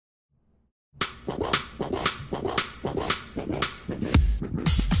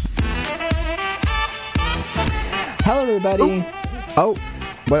Hello, everybody. Oh,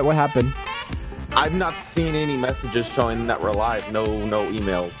 what happened? I've not seen any messages showing that we're live. No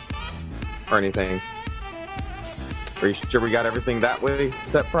emails or anything. Are you sure we got everything that way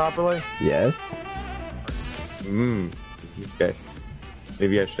set properly? Yes. Okay.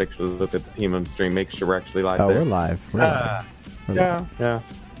 Maybe I should actually look at the team stream, make sure we're actually live. Oh, there. we're live. We're live. Yeah.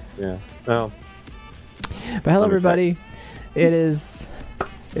 Well. But hello, everybody. It is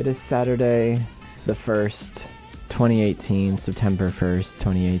Saturday, the 1st, 2018, September 1st,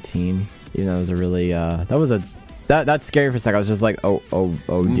 2018. Even though it was a really that's scary for a second. I was just like, oh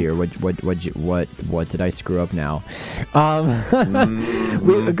dear, what did I screw up now?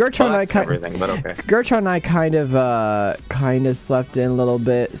 Gertrude and I kind of slept in a little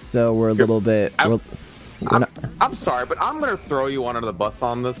bit, so we're a little bit. I'm sorry, but I'm gonna throw you under the bus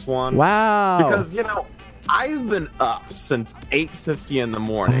on this one. Wow. Because I've been up since 8:50 in the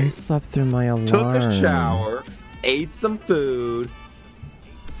morning. I slept through my alarm. Took a shower, ate some food,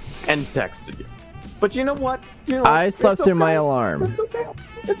 and texted you. But you know what? I slept through my alarm.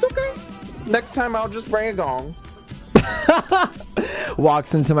 It's okay. Next time I'll just bring a gong.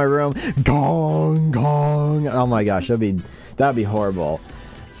 Walks into my room, gong, gong. Oh my gosh, that'd be horrible.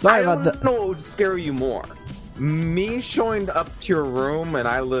 Sorry about that. I don't know what would scare you more. Me showing up to your room and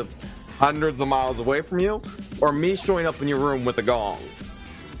I live hundreds of miles away from you, or me showing up in your room with a gong?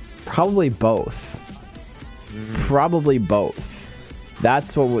 Probably both. Probably both.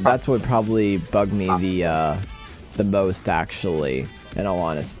 That's what probably bugged me the most, actually, in all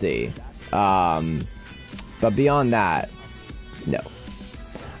honesty. But beyond that, no.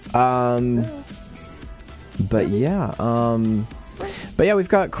 But yeah, we've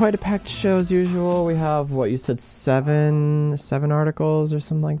got quite a packed show as usual. We have what you said, seven articles or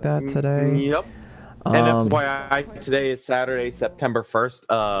something like that today. Yep. And FYI, today is Saturday, September 1st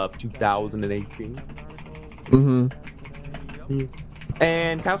of 2018.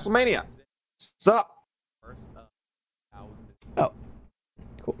 And Castlemania. Sup? Oh,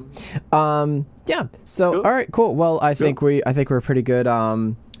 cool. Yeah. So, all right, cool. Well, I think we're pretty good. I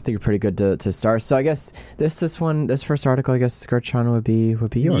think we're pretty good to start. So, I guess this first article, I guess, Gertrude would be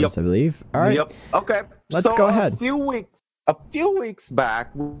yours, I believe. All right. Yep. Okay. Let's go ahead. A few weeks back,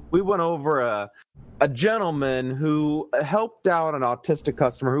 we went over a gentleman who helped out an autistic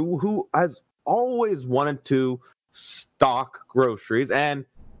customer who has always wanted to stock groceries, and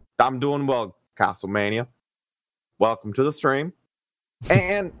I'm doing well, Castlemania. Welcome to the stream.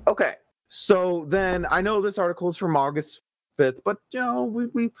 And okay, so then I know this article is from August 5th, but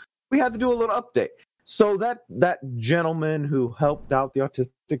we had to do a little update. So that gentleman who helped out the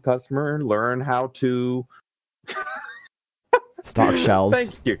autistic customer learn how to stock shelves.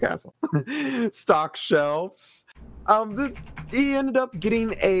 Thank you, Castle. Stock shelves. He ended up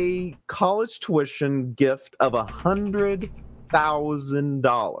getting a college tuition gift of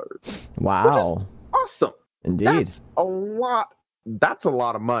 $100,000. Wow. Which is awesome. Indeed. That's a lot. That's a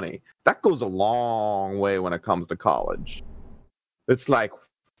lot of money. That goes a long way when it comes to college. It's like,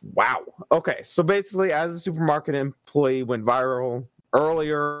 wow. Okay, so basically, as a supermarket employee went viral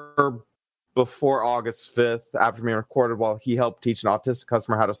earlier before August 5th, after being recorded while he helped teach an autistic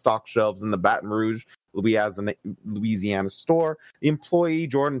customer how to stock shelves in the Baton Rouge, Louisiana store. The employee,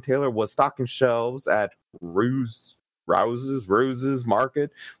 Jordan Taylor, was stocking shelves at Rose's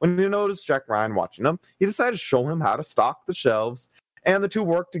Market when he noticed Jack Ryan watching him. He decided to show him how to stock the shelves, and the two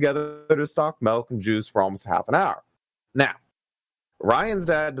worked together to stock milk and juice for almost half an hour. Now, Ryan's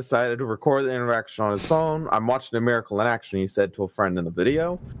dad decided to record the interaction on his phone. "I'm watching a miracle in action," he said to a friend in the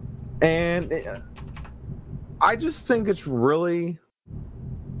video. And I just think it's really,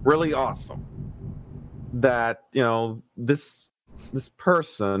 really awesome that, this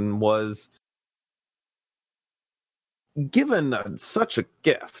person was given such a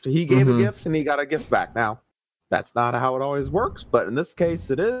gift. He gave a gift and he got a gift back. Now, that's not how it always works, but in this case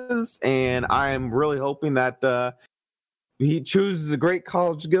it is. And I'm really hoping that he chooses a great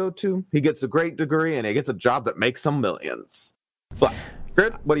college to go to, he gets a great degree, and he gets a job that makes him millions. But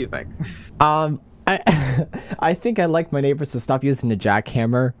Kurt, what do you think? I think I'd like my neighbors to stop using the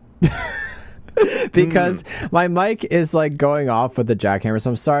jackhammer. Because my mic is like going off with the jackhammer.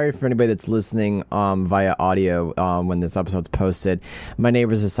 So I'm sorry for anybody that's listening via audio when this episode's posted. My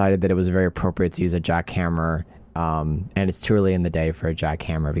neighbors decided that it was very appropriate to use a jackhammer. And it's too early in the day for a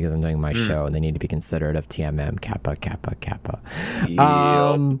jackhammer because I'm doing my show and they need to be considerate of TMM, Kappa.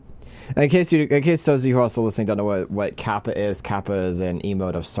 Yep. In case those of you who are also listening don't know what Kappa is an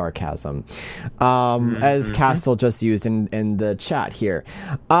emote of sarcasm, as Castle just used in the chat here.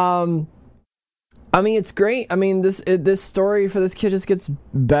 I mean, it's great. I mean, this story for this kid just gets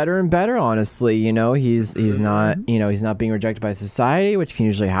better and better. Honestly, you know, he's not being rejected by society, which can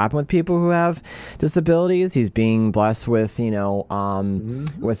usually happen with people who have disabilities. He's being blessed with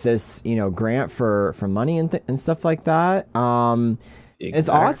with this grant for money and stuff like that. It's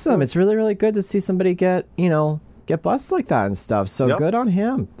awesome. It's really, really good to see somebody get blessed like that and stuff. So good on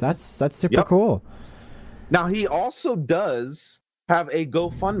him. That's super cool. Now he also does have a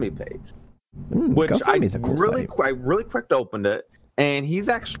GoFundMe page. Which I really quick opened it, and he's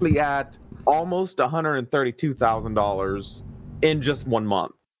actually at almost $132,000 in just 1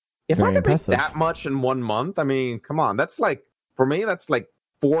 month. If I could make that much in 1 month, I mean, come on, that's like, for me, that's like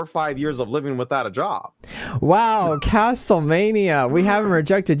 4 or 5 years of living without a job. Wow, Castlemania, we haven't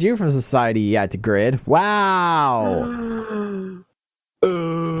rejected you from society yet, Grid. Wow.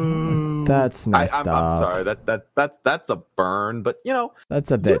 That's messed up. I'm sorry. That's a burn, but that's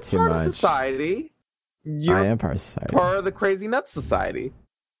a bit too much. Part of society. I am part of society. Part of the Crazy Nuts Society.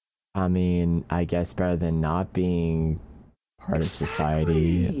 I mean, I guess better than not being part of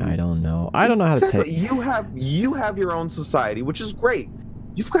society. I don't know. I don't know how to take. You have your own society, which is great.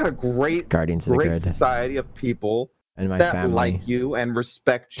 You've got a great Guardians of the Grid society of people and my that family like you and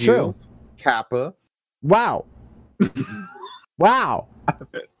respect you. True. Kappa. Wow. Wow.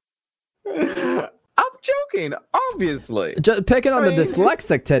 I'm joking, obviously. Just picking on the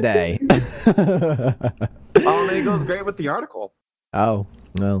dyslexic today. Oh, there goes great with the article. Oh,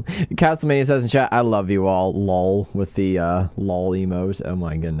 well. Castlemania says in chat, I love you all, lol, with the lol emote. Oh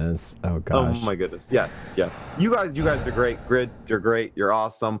my goodness. Oh gosh. Oh my goodness. Yes. You guys are great. Grid, you're great. You're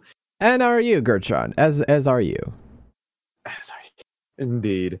awesome. And are you, Gertron? As are you. As are you.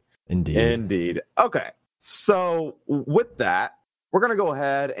 Indeed. Okay. So with that, we're going to go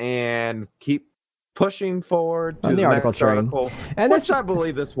ahead and keep pushing forward to the article train. And which I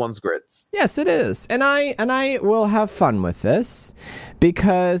believe this one's Grids. Yes, it is. And I will have fun with this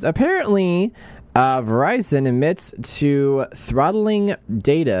because apparently Verizon admits to throttling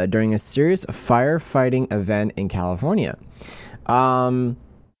data during a serious firefighting event in California. I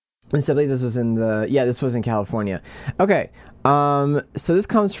believe this was this was in California. Okay. So this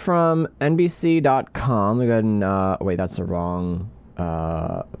comes from NBC.com. We go ahead and wait, that's the wrong.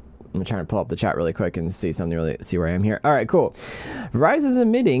 I'm trying to pull up the chat really quick and see where I am here. All right, cool. Verizon is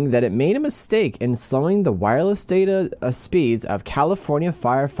admitting that it made a mistake in slowing the wireless data speeds of California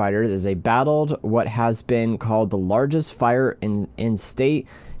firefighters as they battled what has been called the largest fire in state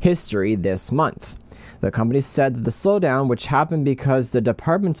history this month. The company said that the slowdown, which happened because the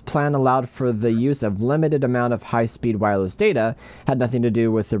department's plan allowed for the use of limited amount of high-speed wireless data, had nothing to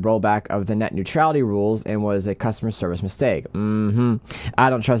do with the rollback of the net neutrality rules and was a customer service mistake. I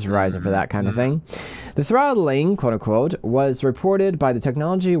don't trust Verizon for that kind of thing. The throttling, quote-unquote, was reported by the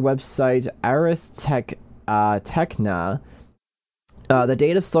technology website Aris Techna. The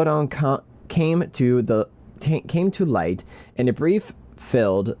data slowdown came to light in a brief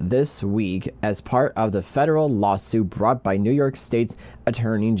filed this week as part of the federal lawsuit brought by New York State's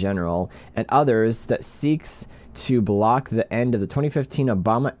Attorney General and others that seeks to block the end of the 2015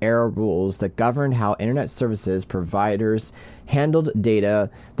 Obama-era rules that governed how internet services providers handled data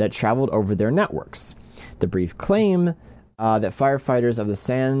that traveled over their networks. The brief claim that firefighters of the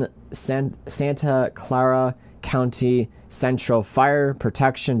Santa Clara County Central Fire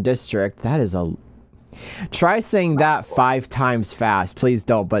Protection District, that is a... Try saying that 5 times fast. Please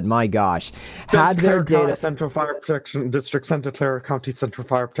don't, but my gosh. Had their data... Central Fire Protection District, Santa Clara County Central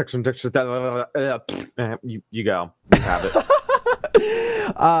Fire Protection District. You go. You have it.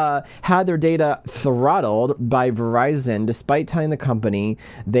 Had their data throttled by Verizon, despite telling the company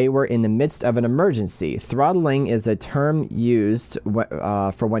they were in the midst of an emergency. Throttling is a term used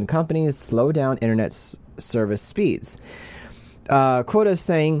for when companies slow down internet service speeds. Quote is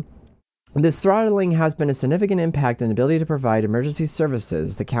saying... This throttling has been a significant impact on the ability to provide emergency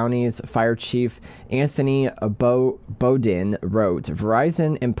services, the county's fire chief, Anthony Bodin, wrote.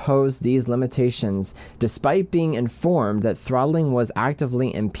 Verizon imposed these limitations despite being informed that throttling was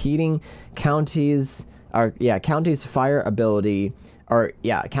actively impeding county's fire ability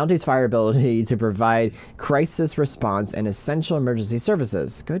to provide crisis response and essential emergency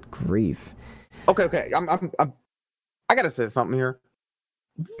services. Good grief. Okay. I gotta say something here.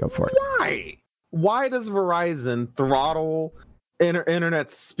 Go for it. Why does Verizon throttle internet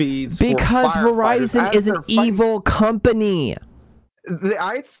speeds? Because Verizon is an evil company.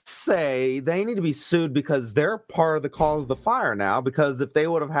 I'd say they need to be sued because they're part of the cause of the fire now. Because if they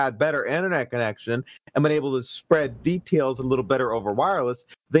would have had better internet connection and been able to spread details a little better over wireless,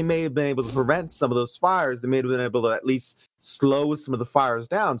 they may have been able to prevent some of those fires. They may have been able to at least slow some of the fires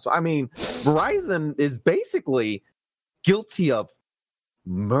down. So, I mean, Verizon is basically guilty of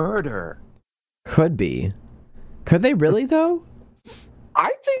murder. Could be. Could they really, though?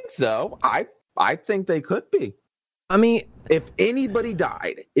 I think so. I think they could be. I mean, if anybody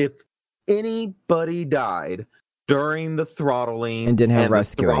died during the throttling and didn't have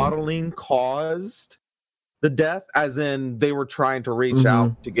rescuing, the throttling caused the death, as in they were trying to reach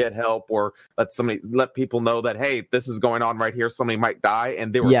out to get help or let people know that, hey, this is going on right here, somebody might die,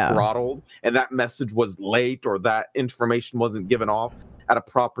 and they were throttled, and that message was late or that information wasn't given off at a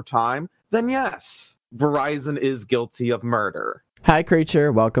proper time, then yes, Verizon is guilty of murder. Hi,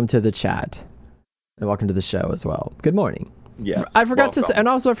 creature. Welcome to the chat. And welcome to the show as well. Good morning. Yes. I forgot to say, and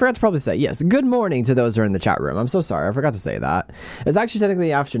also I forgot to probably say, yes, good morning to those who are in the chat room. I'm so sorry. I forgot to say that. It's actually technically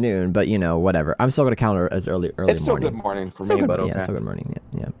the afternoon, but whatever. I'm still going to count it as early morning. It's still good morning for me, but okay. Yeah, still good morning.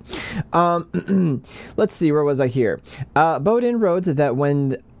 Yeah. Let's see. Where was I here? Bowden wrote that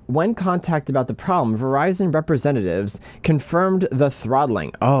when contacted about the problem, Verizon representatives confirmed the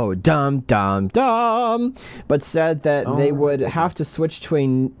throttling. Oh, dumb. But said that they would have to switch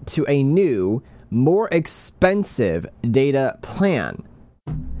to a new, more expensive data plan.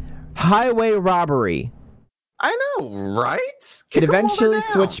 Highway robbery. I know, right? It eventually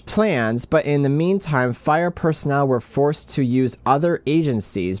switched plans, but in the meantime, fire personnel were forced to use other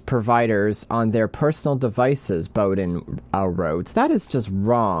agencies' providers on their personal devices, Bowden wrote. That is just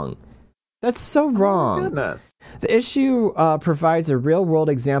wrong. That's so wrong. Oh my goodness. The issue provides a real-world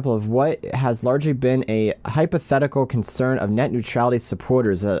example of what has largely been a hypothetical concern of net neutrality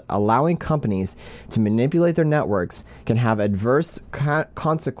supporters. Allowing companies to manipulate their networks can have adverse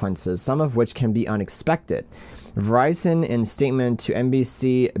consequences, some of which can be unexpected. Verizon, in a statement to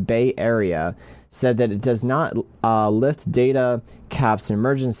NBC Bay Area, said that it does not lift data caps in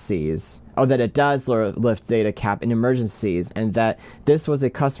emergencies. That it does lift data cap in emergencies, and that this was a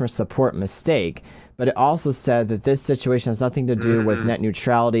customer support mistake. But it also said that this situation has nothing to do with net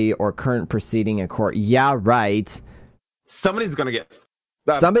neutrality or current proceeding in court. Yeah, right. Somebody's gonna get.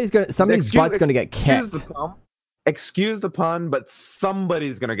 Somebody's butt's gonna get kicked. Excuse the pun, but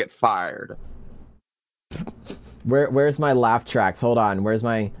somebody's gonna get fired. Where's my laugh tracks? Hold on. Where's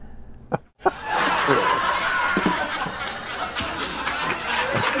my?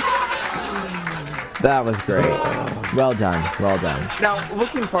 That was great. Well done. Now,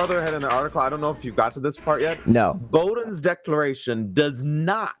 looking farther ahead in the article, I don't know if you got to this part yet. No. Bowden's declaration does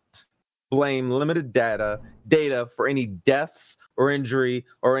not blame limited data for any deaths or injury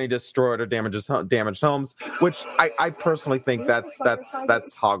or any destroyed or damaged homes, which I personally think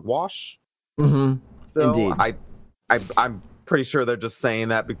that's hogwash. Mm-hmm. So indeed. I'm pretty sure they're just saying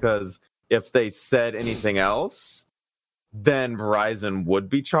that because if they said anything else, then Verizon would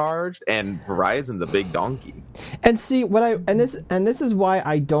be charged, and Verizon's a big donkey. And see this is why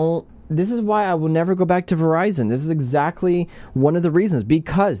I will never go back to Verizon. This is exactly one of the reasons,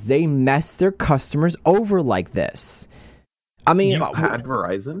 because they mess their customers over like this. I mean, you had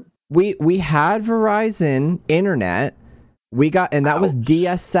Verizon? We had Verizon internet. That was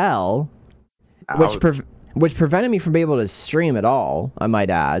DSL, which prevented me from being able to stream at all, I might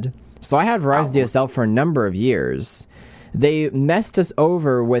add. So I had Verizon DSL for a number of years. They messed us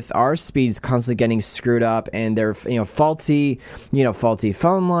over with our speeds constantly getting screwed up, and they're faulty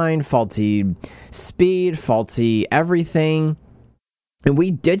phone line, faulty speed, faulty everything, and we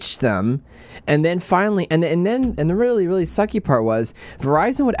ditched them. And then finally, and the really sucky part was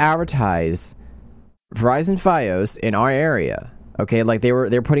Verizon would advertise Verizon Fios in our area. Okay, like they were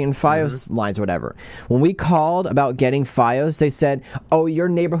putting in Fios lines or whatever. When we called about getting Fios, they said, "Oh, your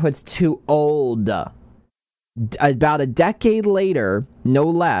neighborhood's too old." About a decade later, no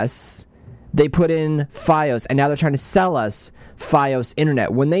less, they put in Fios, and now they're trying to sell us Fios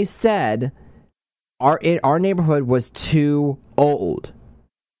internet when they said our neighborhood was too old.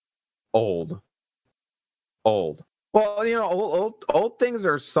 Old. Well, old things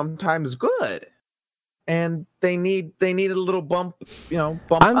are sometimes good, and they need a little bump.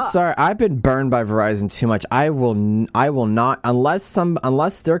 I'm sorry, I've been burned by Verizon too much. I will not,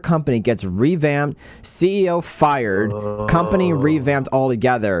 unless their company gets revamped, CEO fired, company revamped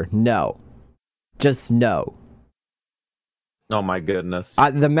altogether. No, just no. Oh my goodness!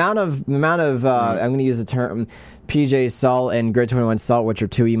 The amount of I'm going to use the term PJ Salt and Grid21 Salt, which are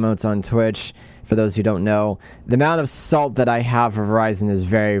two emotes on Twitch. For those who don't know, the amount of salt that I have for Verizon is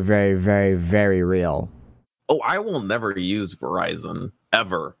very, very, very, very real. I will never use Verizon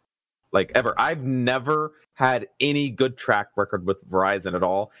ever. Like ever. I've never had any good track record with Verizon at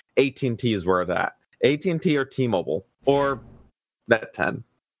all. AT&T is where it's at. AT&T or T-Mobile or Net10.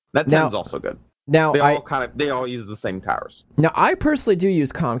 Net10 is also good. Now they all use the same towers. Now I personally do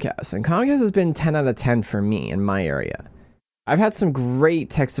use Comcast, and Comcast has been 10 out of 10 for me in my area. I've had some great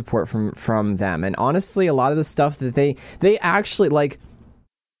tech support from them, and honestly, a lot of the stuff that they actually like.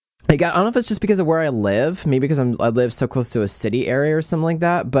 I don't know if it's just because of where I live, maybe because I live so close to a city area or something like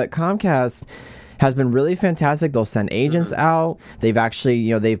that. But Comcast has been really fantastic. They'll send agents out. They've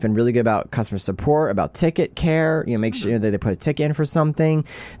actually, they've been really good about customer support, about ticket care. Make sure that they put a ticket in for something.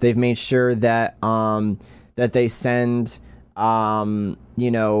 They've made sure that that they send,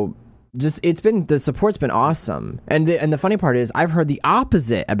 just the support's been awesome. And the funny part is I've heard the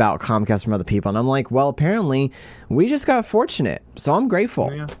opposite about Comcast from other people, and I'm like, well, apparently we just got fortunate, so I'm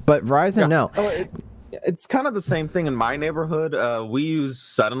grateful. Yeah. But Verizon, no. It's kind of the same thing in my neighborhood. We use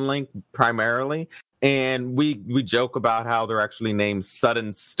Suddenlink primarily, and we joke about how they're actually named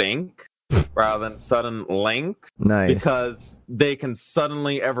Sudden Stink rather than Sudden Link. Nice. Because they can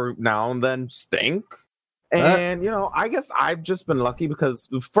suddenly every now and then stink. And I guess I've just been lucky because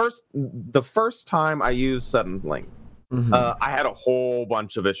the first time I used Sudden Link, I had a whole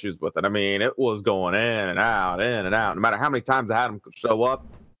bunch of issues with it. I mean, it was going in and out. No matter how many times I had them show up,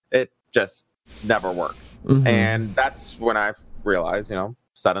 it just never worked. And that's when I realized,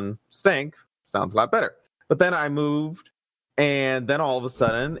 Sudden Stink sounds a lot better. But then I moved, and then all of a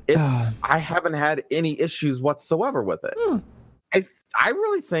sudden, I haven't had any issues whatsoever with it. I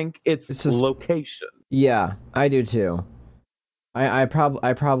really think it's just location. Yeah, I do too. I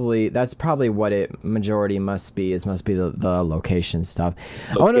probably that's probably what it majority must be the location stuff.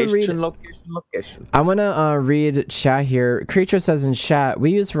 Location. I want to read chat here. Creature says in chat,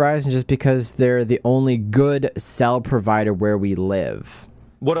 we use Verizon just because they're the only good cell provider where we live.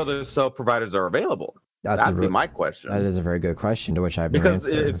 What other cell providers are available? That'd be my question. That is a very good question, to which I've been because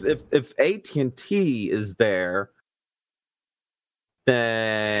if AT&T is there,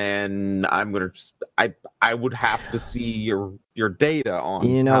 then I'm gonna I would have to see your data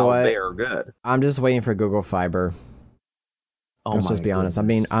on how they are good. I'm just waiting for Google Fiber. Let's just be honest. I'm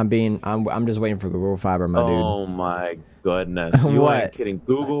just waiting for Google Fiber, my dude. Oh my goodness! You ain't kidding.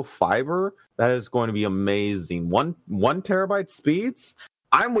 Google Fiber, that is going to be amazing. One terabyte speeds.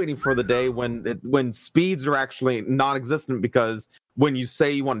 I'm waiting for the day when speeds are actually non-existent, because when you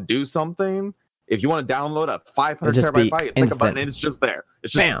say you want to do something. If you want to download a 500 terabyte file, you click a button and it's just there.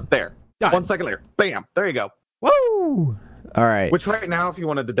 It's just there. Done. 1 second later, bam, there you go. Woo! All right. Which right now, if you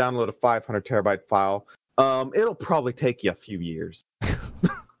wanted to download a 500 terabyte file, it'll probably take you a few years.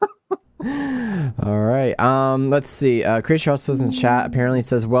 All right. Let's see. Creature also says in chat, apparently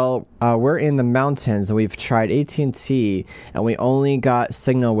says, well, we're in the mountains and we've tried AT&T and we only got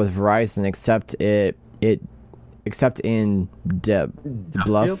signal with Verizon except in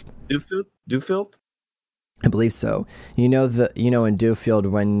Bluff. Dewfield? I believe so. In Dewfield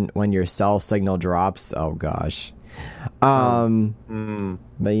when your cell signal drops. Oh gosh.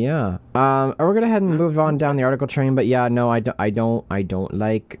 But yeah. We're gonna head and move on down the article train. But yeah, no, I don't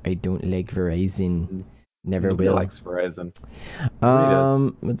like Verizon. Never will. He likes Verizon.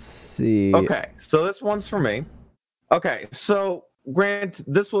 Let's see. Okay, so this one's for me. Okay, so Grant,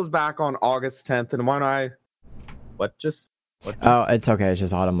 this was back on August 10th, and what just? Oh, it's okay. It's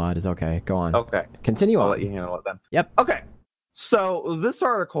just Automod. It's okay. Go on. Okay. Continue on. I'll let you handle it then. Yep. Okay. So this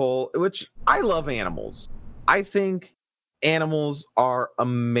article, which I love animals. I think animals are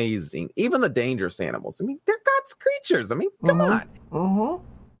amazing. Even the dangerous animals. I mean, they're God's creatures. I mean, come on.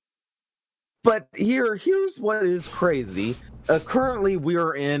 But here's what is crazy. Currently, we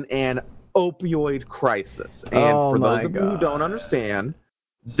are in an opioid crisis. And for those of you who don't understand,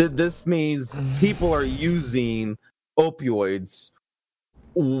 this means people are using opioids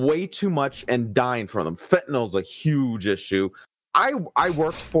way too much and dying from them. Fentanyl's a huge issue. I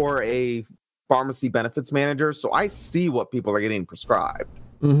work for a pharmacy benefits manager, so I see what people are getting prescribed.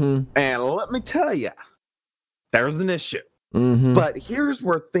 And let me tell you, there's an issue. But here's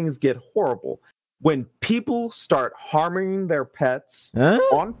where things get horrible. When people start harming their pets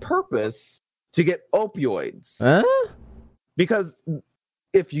on purpose to get opioids. Because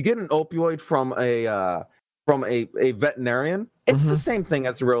if you get an opioid from a veterinarian, it's the same thing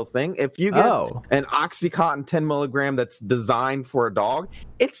as the real thing. If you get an Oxycontin 10 milligram that's designed for a dog,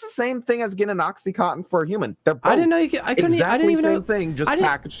 it's the same thing as getting an Oxycontin for a human. They're both I didn't know you could. I didn't even same know, thing, just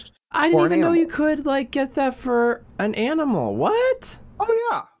packaged. I didn't even know you could get that for an animal. What? Oh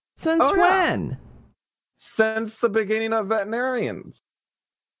yeah. Since when? Yeah. Since the beginning of veterinarians.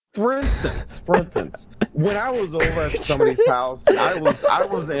 For instance, when I was over at somebody's house, I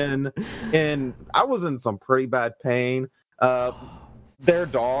was in some pretty bad pain. Their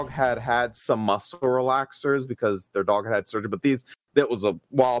dog had some muscle relaxers because their dog had surgery, but that was a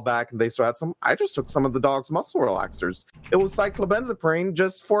while back, and they still had some. I just took some of the dog's muscle relaxers. It was cyclobenzaprine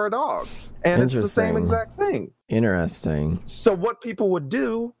just for a dog, and it's the same exact thing. Interesting. So what people would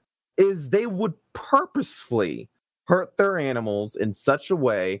do is they would purposefully hurt their animals in such a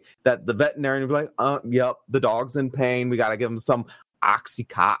way that the veterinarian would be like, yep, the dog's in pain. We got to give him some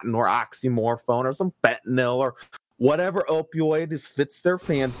Oxycontin or oxymorphone or some fentanyl or whatever opioid fits their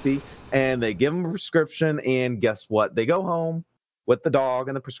fancy. And they give them a prescription. And guess what? They go home with the dog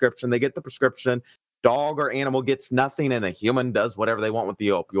and the prescription. They get the prescription. Dog or animal gets nothing. And the human does whatever they want with the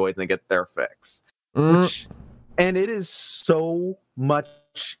opioids and get their fix. And it is so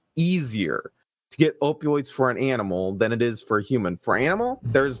much easier to get opioids for an animal than it is for a human. For animal,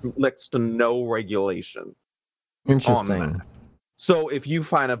 there's next to no regulation. Interesting. So if you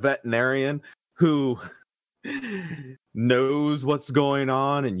find a veterinarian who knows what's going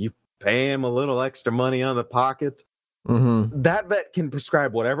on and you pay him a little extra money on the pocket, that vet can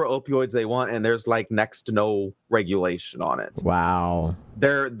prescribe whatever opioids they want, and there's like next to no regulation on it. Wow.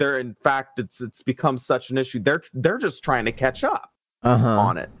 They're in fact, it's become such an issue. They're just trying to catch up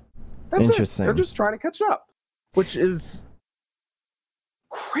on it. That's interesting. They're just trying to catch up, which is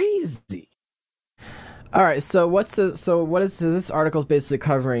crazy. All right, so what is this article is basically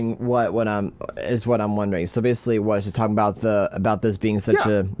covering what I'm wondering. So basically, what is it talking about this being such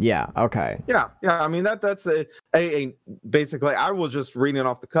okay. Yeah. I mean that's a basically. I was just reading it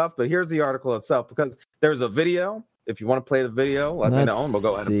off the cuff, but here's the article itself because there's a video. If you want to play the video, let me know, and we'll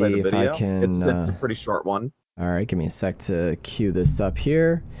go ahead and play the video. It's a pretty short one. All right, give me a sec to cue this up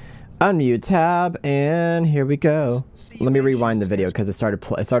here. Unmute tab, and here we go. Let me rewind the video because it started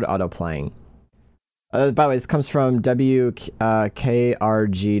auto playing. By the way, this comes from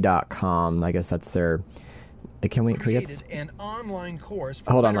WKRG.com. I guess that's their. Can we get an online course?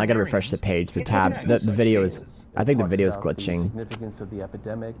 Hold on, I gotta refresh the page. The tab, the video is. I think the video is glitching. Significance of the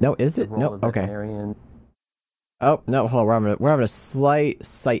epidemic. No, is it? No. Okay. Oh no, hold on. We're having a slight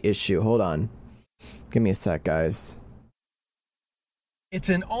site issue. Hold on. Give me a sec, guys. It's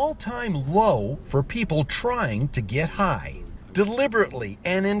an all-time low for people trying to get high, deliberately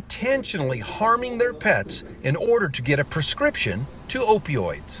and intentionally harming their pets in order to get a prescription to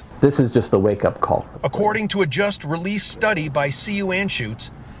opioids. This is just the wake-up call. According to a just-released study by CU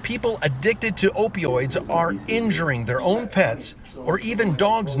Anschutz, people addicted to opioids are injuring their own pets or even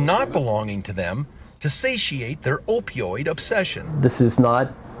dogs not belonging to them to satiate their opioid obsession. This is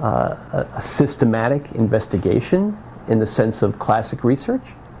not a systematic investigation in the sense of classic research,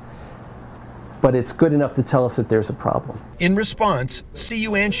 but it's good enough to tell us that there's a problem. In response,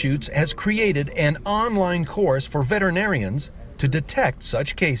 CU Anschutz has created an online course for veterinarians to detect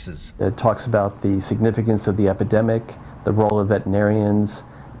such cases. It talks about the significance of the epidemic, the role of veterinarians,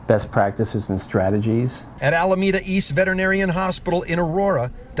 best practices and strategies. At Alameda East Veterinarian Hospital in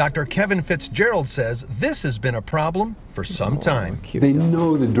Aurora, Dr. Kevin Fitzgerald says this has been a problem for some time. They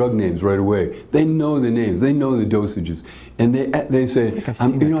know the drug names right away. They know the names. They know the dosages. And they say,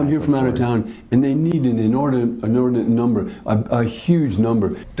 I'm here from out of town, and they need an inordinate number, a huge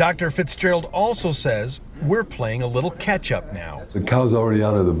number. Dr. Fitzgerald also says we're playing a little catch-up now. The cow's already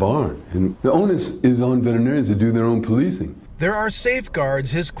out of the barn, and the onus is on veterinarians to do their own policing. There are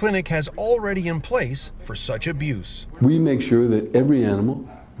safeguards his clinic has already in place for such abuse. We make sure that every animal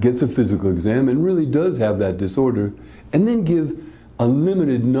gets a physical exam and really does have that disorder, and then give a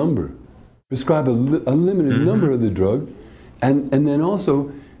limited number, prescribe a limited number of the drug, and then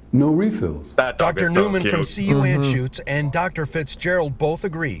also no refills. Dr. Newman from CU Anschutz and Dr. Fitzgerald both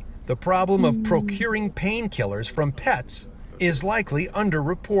agree the problem of procuring painkillers from pets is likely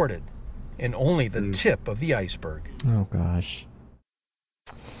underreported and only the tip of the iceberg. Oh gosh.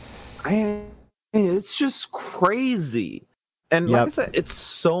 It's just crazy. And like I said, it's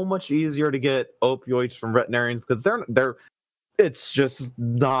so much easier to get opioids from veterinarians because they're it's just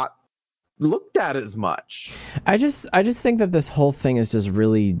not looked at as much. I just think that this whole thing is just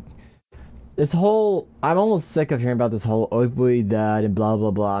really I'm almost sick of hearing about this whole opioid that and blah blah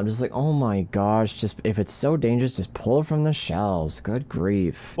blah. I'm just like, oh my gosh, just if it's so dangerous, just pull it from the shelves. Good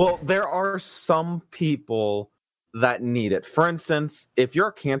grief. Well, there are some people that need it. For instance, if you're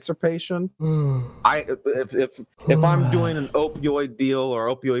a cancer patient, if I'm doing an opioid deal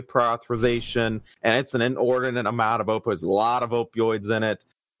or opioid prior authorization and it's an inordinate amount of opioids, a lot of opioids in it,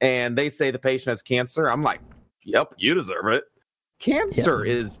 and they say the patient has cancer, I'm like, yep, you deserve it. Cancer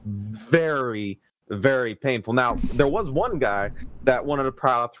is very, very painful. Now, there was one guy that wanted a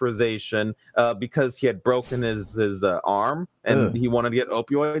prior authorization because he had broken his arm and he wanted to get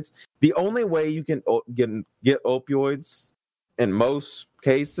opioids. The only way you can get opioids in most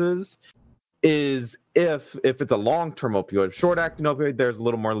cases is if it's a long-term opioid. Short-acting opioid, there's a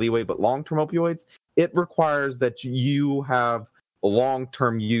little more leeway, but long-term opioids, it requires that you have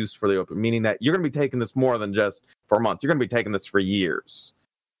long-term use for the opioid, meaning that you're going to be taking this more than just for a month. You're going to be taking this for years.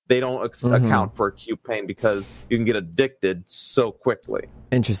 They don't account for acute pain because you can get addicted so quickly.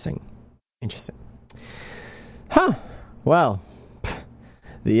 Interesting. Huh. Well,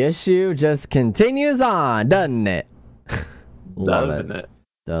 the issue just continues on, doesn't it? Doesn't it?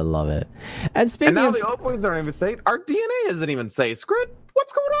 I love it. And speaking now of... the opioids aren't even safe. Our DNA isn't even safe. Scrid,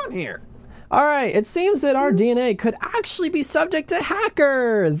 what's going on here? All right, it seems that our DNA could actually be subject to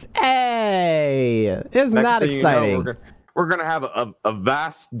hackers. Hey, isn't that exciting? You know, we're going to have a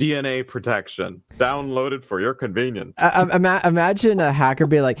vast DNA protection downloaded for your convenience. Imagine a hacker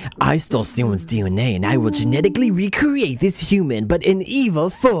be like, I stole someone's DNA and I will genetically recreate this human, but in evil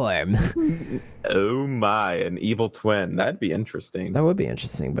form. Oh my, an evil twin. That'd be interesting. That would be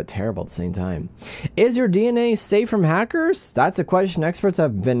interesting, but terrible at the same time. Is your DNA safe from hackers? That's a question experts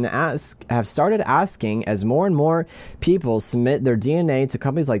have started asking as more and more people submit their DNA to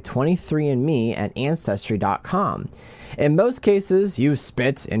companies like 23andMe and Ancestry.com. In most cases, you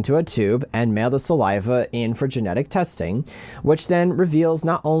spit into a tube and mail the saliva in for genetic testing, which then reveals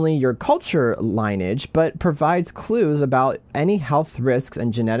not only your culture lineage, but provides clues about any health risks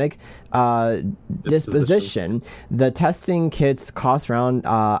and genetic disposition. The testing kits cost around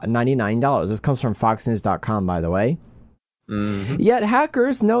 $99. This comes from FoxNews.com, by the way. Mm-hmm. Yet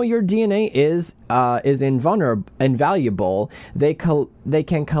hackers know your DNA is invaluable. They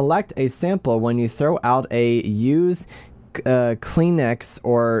can collect a sample when you throw out a used Kleenex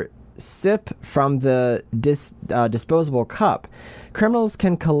or sip from the disposable cup. Criminals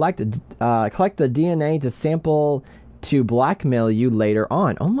can collect the DNA to sample to blackmail you later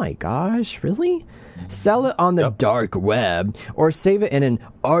on. Oh my gosh, really? Sell it on the dark web or save it in an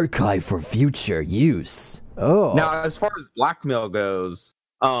archive for future use. Oh. Now, as far as blackmail goes,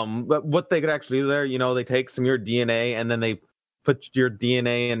 but what they could actually do there, they take some of your DNA and then they put your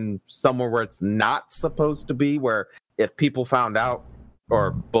DNA in somewhere where it's not supposed to be, where if people found out or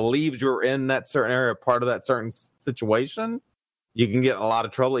believed you're in that certain area, part of that certain situation, you can get in a lot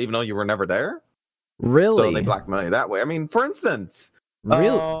of trouble even though you were never there. Really? So they blackmail you that way. I mean, for instance,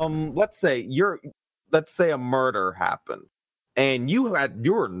 really? Let's say a murder happened and you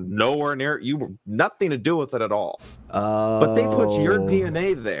were nowhere near, you were nothing to do with it at all. But they put your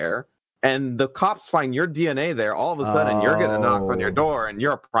DNA there and the cops find your DNA there. All of a sudden you're getting a knock on your door and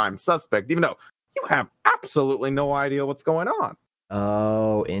you're a prime suspect, even though you have absolutely no idea what's going on.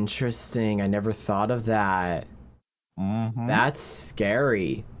 Oh, interesting. I never thought of that. Mm-hmm. That's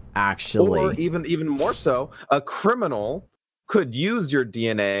scary, actually. Or even more so, a criminal could use your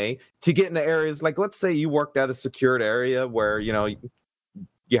DNA to get into areas like, let's say you worked at a secured area where, you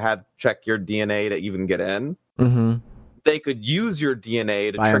had to check your DNA to even get in. Mm-hmm. They could use your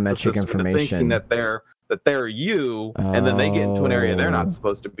DNA to biometric trick the system information, into thinking that they're you, and then they get into an area they're not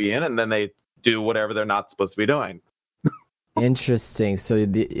supposed to be in, and then they do whatever they're not supposed to be doing. Interesting. So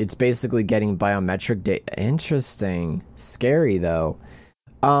it's basically getting biometric data. Interesting. Scary, though.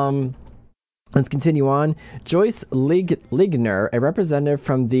 Let's continue on. Joyce Ligner, a representative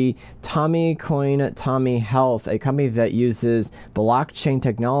from the Tommy Health, a company that uses blockchain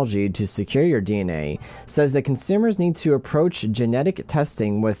technology to secure your DNA, says that consumers need to approach genetic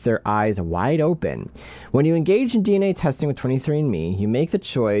testing with their eyes wide open. When you engage in DNA testing with 23andMe, you make the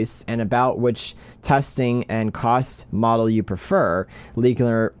choice and about which testing and cost model you prefer,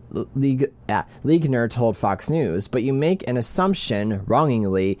 Ligner told Fox News, but you make an assumption,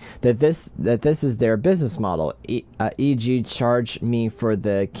 wrongingly, that this is their business model, e.g. charge me for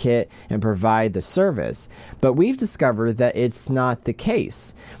the kit and provide the service. But we've discovered that it's not the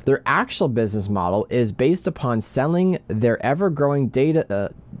case. Their actual business model is based upon selling their ever-growing data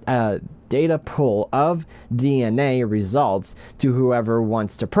pool of DNA results to whoever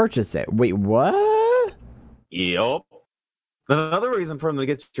wants to purchase it. Wait, what? Yep. Another reason for them to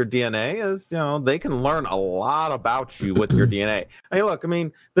get your DNA is, they can learn a lot about you with your DNA. Hey, look,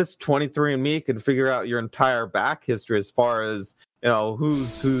 this 23andMe can figure out your entire back history as far as,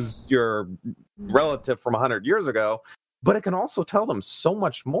 who's your relative from 100 years ago, but it can also tell them so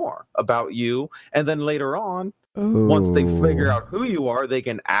much more about you. And then later on, once they figure out who you are, they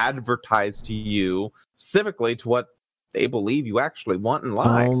can advertise to you specifically to what they believe you actually want in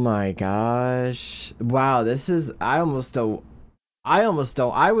life. Oh my gosh. Wow, this is, I almost don't, I almost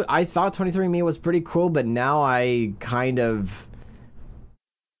don't. I thought 23andMe was pretty cool, but now I kind of,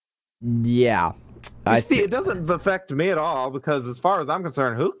 yeah. It doesn't affect me at all because, as far as I'm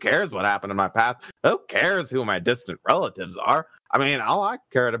concerned, who cares what happened in my past? Who cares who my distant relatives are? I mean, all I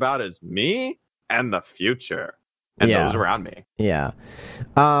cared about is me and the future and those around me. Yeah.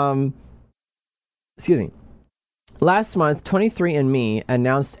 Excuse me. Last month, 23andMe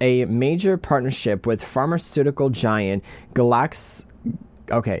announced a major partnership with pharmaceutical giant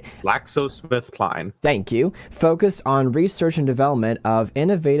GlaxoSmithKline. Thank you. Focused on research and development of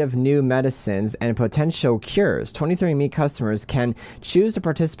innovative new medicines and potential cures. 23andMe customers can choose to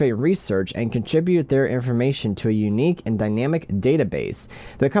participate in research and contribute their information to a unique and dynamic database,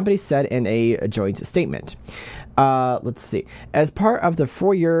 the company said in a joint statement. Let's see. As part of the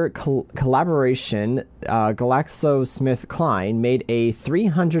 4-year collaboration, GlaxoSmithKline made a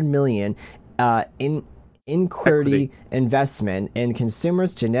 $300 million equity investment in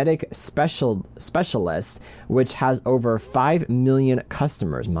Consumers Genetic Specialist, which has over 5 million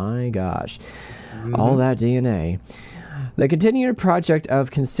customers. My gosh. All that DNA. The continued project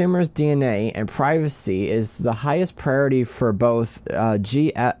of consumers' DNA and privacy is the highest priority for both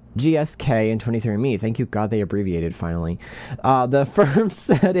GSK and 23andMe. Thank you, God, they abbreviated finally. The firm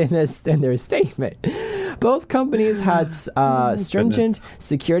said in their statement, both companies had stringent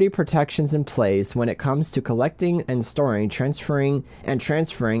security protections in place when it comes to collecting and storing, transferring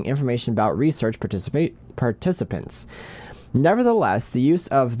information about research participants. Nevertheless, the use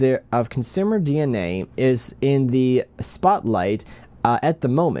of consumer DNA is in the spotlight at the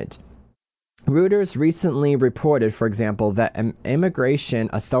moment. Reuters recently reported, for example, that immigration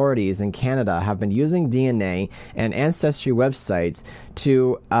authorities in Canada have been using DNA and ancestry websites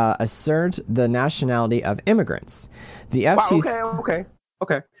to assert the nationality of immigrants. The FTC...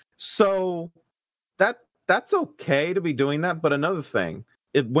 Okay. So that's okay to be doing that, but another thing,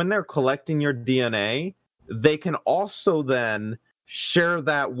 when they're collecting your DNA, they can also then share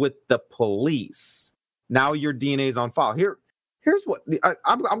that with the police. Now your DNA is on file. Here's what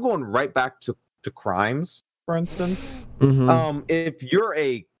I'm going right back to crimes, for instance. Mm-hmm. If you're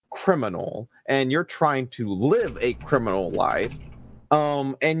a criminal and you're trying to live a criminal life,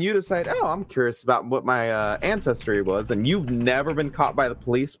 and you decide, I'm curious about what my ancestry was, and you've never been caught by the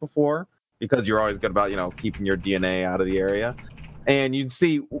police before because you're always good about keeping your DNA out of the area, and you'd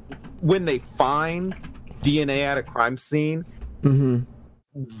see when they find DNA at a crime scene, mm-hmm.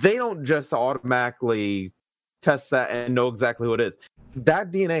 they don't just automatically test that and know exactly who it is.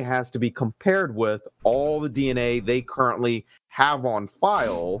 That DNA has to be compared with all the DNA they currently have on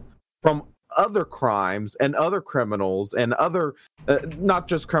file from other crimes and other criminals and other, not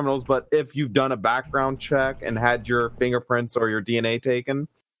just criminals, but if you've done a background check and had your fingerprints or your DNA taken,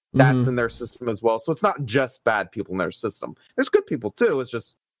 that's in their system as well. So it's not just bad people in their system. There's good people too. It's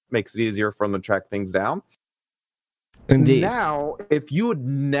just makes it easier for them to track things down. Indeed. Now, if you had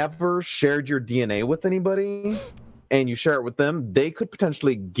never shared your DNA with anybody and you share it with them, they could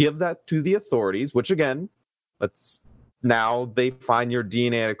potentially give that to the authorities, which again, now they find your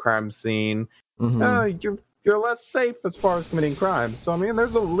DNA at a crime scene. You're less safe as far as committing crimes. So, I mean,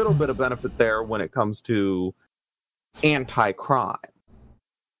 there's a little bit of benefit there when it comes to anti-crime.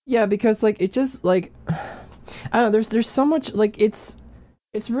 Yeah, because, it just, I don't know, there's so much,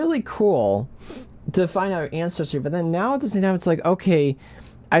 it's really cool to find out your ancestry, but then now at the same time, it's okay,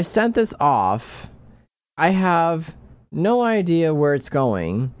 I sent this off. I have no idea where it's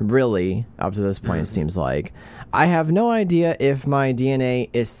going, really, up to this point, it seems like. I have no idea if my DNA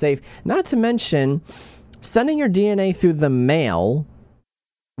is safe. Not to mention, sending your DNA through the mail,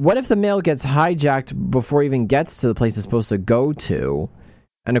 what if the mail gets hijacked before it even gets to the place it's supposed to go to,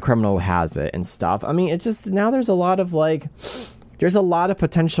 and a criminal has it and stuff? I mean, it's just, now there's a lot of, there's a lot of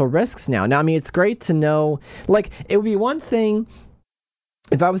potential risks now. Now, I mean, it's great to know, it would be one thing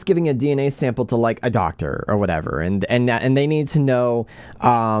if I was giving a DNA sample to, a doctor or whatever, and they need to know,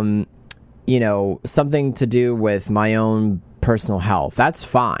 something to do with my own personal health. That's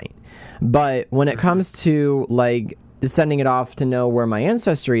fine. But when it comes to, sending it off to know where my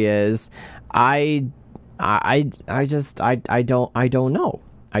ancestry is, I don't know.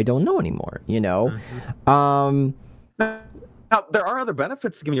 I don't know anymore, Now, there are other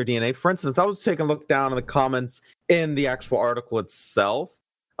benefits to giving your DNA. For instance, I was taking a look down in the comments in the actual article itself.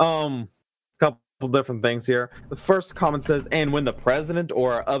 Couple different things here. The first comment says, and when the president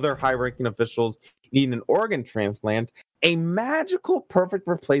or other high-ranking officials need an organ transplant, a magical perfect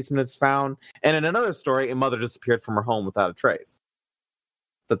replacement is found. And in another story, a mother disappeared from her home without a trace.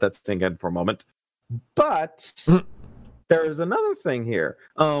 That's sink in for a moment. But there is another thing here.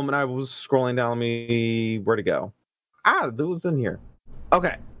 And I was scrolling down. Where'd it go? that was in here.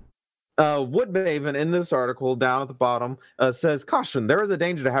 Okay. Woodmaven in this article down at the bottom says, caution, there is a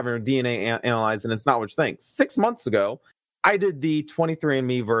danger to having your DNA analyzed, and it's not what you think. 6 months ago, I did the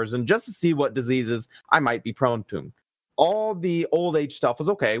 23andMe version just to see what diseases I might be prone to. All the old age stuff was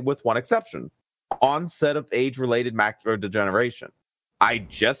okay, with one exception: onset of age-related macular degeneration. I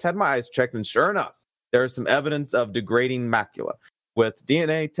just had my eyes checked, and sure enough, there's some evidence of degrading macula. With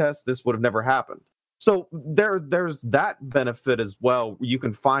DNA tests, this would have never happened. So there's that benefit as well. You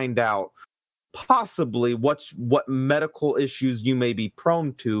can find out possibly what medical issues you may be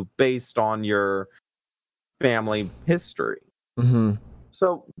prone to based on your family history. Mm-hmm.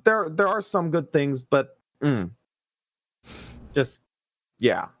 So there are some good things, but just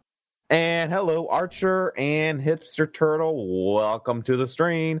yeah. And hello, Archer and Hipster Turtle. Welcome to the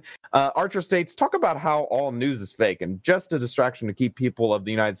stream. Archer states, talk about how all news is fake and just a distraction to keep people of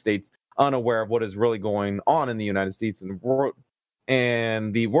the United States unaware of what is really going on in the United States and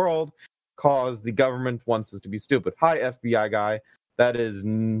the world, cause the government wants us to be stupid. Hi, FBI guy. That is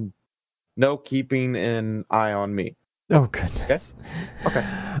no keeping an eye on me. Oh, goodness.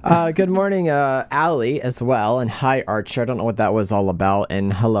 Okay. Good morning, Allie, as well. And hi, Archer. I don't know what that was all about.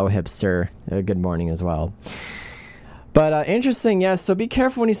 And hello, Hipster. Good morning as well. But interesting, yes. So be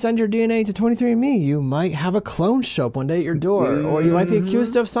careful when you send your DNA to 23andMe. You might have a clone show up one day at your door. Or you might be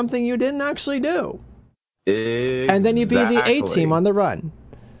accused of something you didn't actually do. Exactly. And then you'd be the A-team on the run.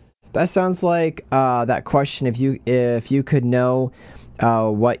 That sounds like that question. If you could know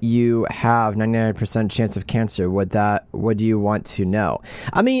what you have 99% chance of cancer, what do you want to know?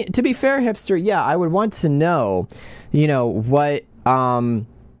 I mean, to be fair, Hipster, yeah, I would want to know,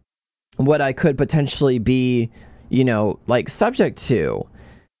 what I could potentially be, like subject to.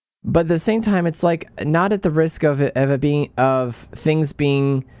 But at the same time, it's like not at the risk of things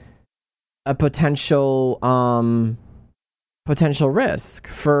being a potential risk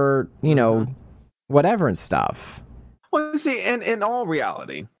for, whatever and stuff. Well, you see, in all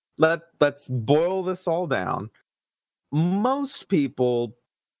reality, let's boil this all down. Most people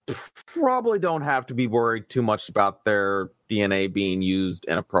probably don't have to be worried too much about their DNA being used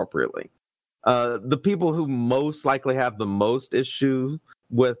inappropriately. The people who most likely have the most issue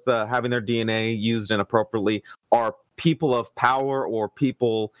with having their DNA used inappropriately are people of power or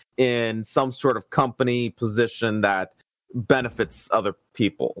people in some sort of company position that benefits other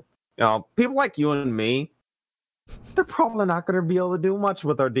people. People like you and me, they're probably not going to be able to do much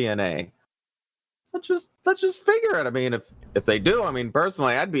with our DNA. Let's just figure it. I mean, if they do, I mean,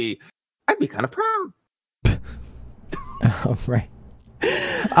 personally, I'd be kind of proud. All right.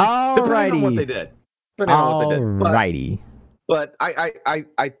 Alrighty. On what they did. Alrighty. But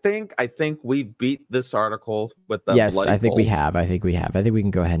I think we've beat this article with the yes, I think we have. I think we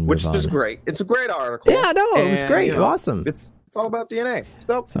can go ahead and move on. Which is great. It's a great article. Yeah, no, it was great. Awesome. It's all about DNA.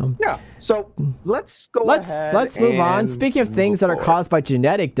 So yeah. So let's go ahead. Let's move on. Speaking of things that are caused by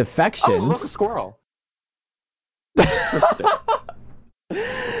genetic defections. Oh, look, a squirrel.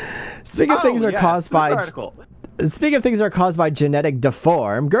 Speaking of things that are caused by genetic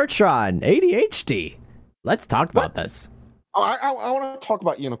deform, Gertron, ADHD. Let's talk about this. Oh, I want to talk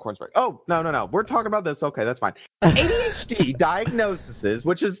about unicorns. Right? Oh, no. We're talking about this. Okay, that's fine. ADHD diagnoses,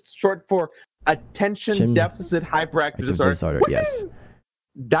 which is short for attention deficit hyperactive disorder. Yes.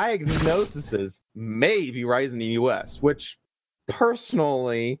 Diagnoses may be rising in the U.S., which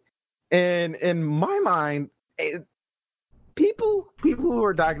personally, in my mind, people who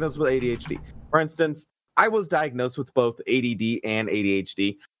are diagnosed with ADHD, for instance, I was diagnosed with both ADD and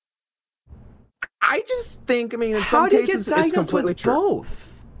ADHD. I just think, in some cases, it's completely true.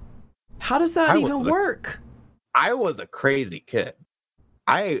 Both? How does that even work? I was a crazy kid.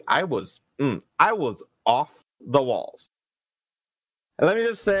 I was off the walls. And let me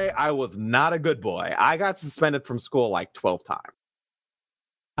just say, I was not a good boy. I got suspended from school like 12 times.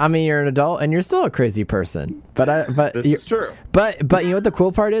 I mean, you're an adult and you're still a crazy person. But this is true. But you know what the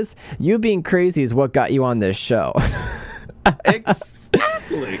cool part is? You being crazy is what got you on this show.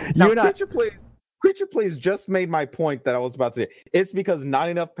 Exactly. Now, Creature Please just made my point that I was about to say. It's because not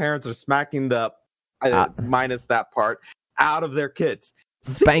enough parents are smacking the minus that part out of their kids.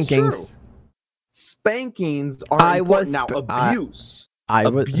 Spankings. Spankings are important. Now, abuse.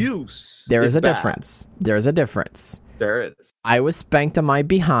 Abuse. There is a bad. difference. There is a difference. There is. I was spanked on my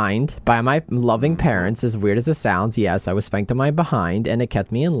behind by my loving parents, as weird as it sounds. Yes, I was spanked on my behind, and it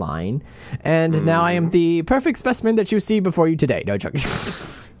kept me in line. And now I am the perfect specimen that you see before you today. No joking.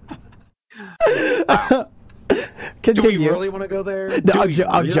 Continue. Do we really want to go there? No, I'm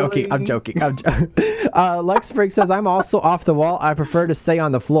joking. Lex Briggs says, I'm also off the wall. I prefer to stay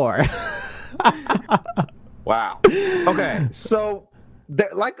on the floor. Wow. Okay, so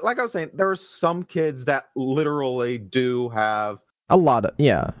like I was saying, there are some kids that literally do have A lot of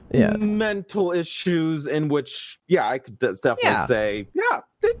mental issues in which, I could definitely say,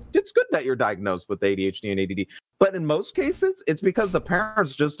 it's good that you're diagnosed with ADHD and ADD. But in most cases, it's because the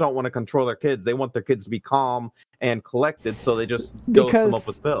parents just don't want to control their kids. They want their kids to be calm and collected, so they just dose them up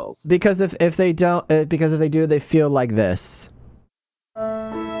with pills. Because if they don't, because if they do, they feel like this.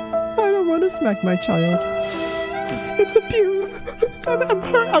 I don't want to smack my child. It's abuse. I'm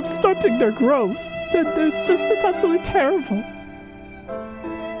hurt. I'm stunting their growth. It's absolutely terrible.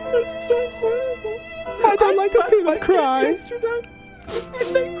 It's so horrible. I don't like to see them cry. Yesterday,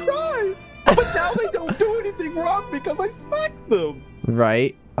 and they cry. But now they don't do anything wrong because I smacked them.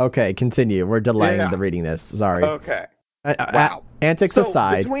 Right. Okay, continue. We're delaying the reading this. Sorry. Okay. Wow. Antics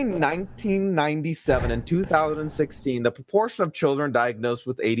aside. Between 1997 and 2016, the proportion of children diagnosed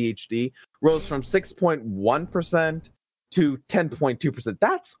with ADHD rose from 6.1% to 10.2%.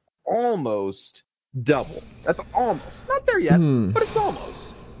 That's almost double. That's almost. Not there yet, but it's almost.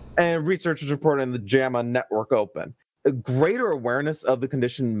 And researchers reported in the JAMA Network Open. A greater awareness of the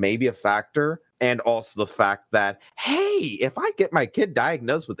condition may be a factor, and also the fact that, hey, if I get my kid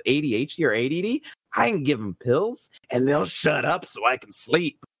diagnosed with ADHD or ADD, I can give them pills and they'll shut up so I can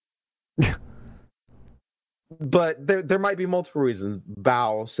sleep. But there might be multiple reasons.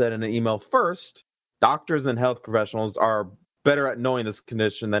 Bao said in an email. First, doctors and health professionals are better at knowing this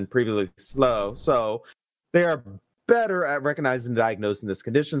condition than previously slow, so they are better at recognizing and diagnosing this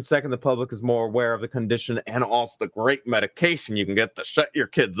condition. Second, the public is more aware of the condition and also the great medication you can get to shut your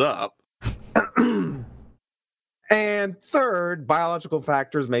kids up. And third, biological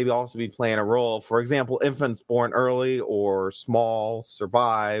factors may also be playing a role. For example, infants born early or small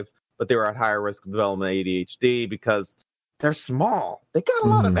survive, but they were at higher risk of developing ADHD because they're small. They got a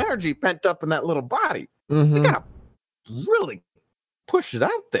lot of energy pent up in that little body. They gotta really push it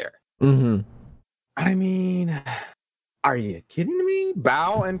out there. I mean, are you kidding me?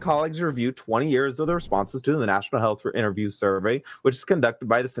 Bao and colleagues reviewed 20 years of the responses to the National Health Interview Survey, which is conducted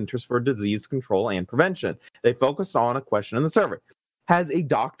by the Centers for Disease Control and Prevention. They focused on a question in the survey. Has a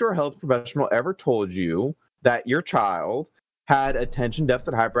doctor or health professional ever told you that your child had attention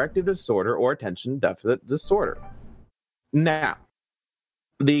deficit hyperactive disorder or attention deficit disorder? Now,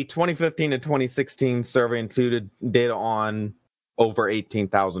 the 2015 and 2016 survey included data on over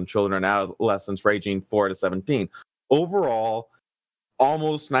 18,000 children and adolescents ranging 4 to 17. Overall,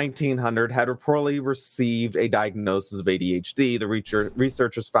 almost 1,900 had reportedly received a diagnosis of ADHD. The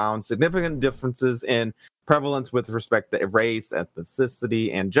researchers found significant differences in prevalence with respect to race,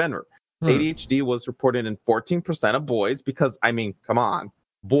 ethnicity, and gender. ADHD was reported in 14% of boys because, I mean, come on.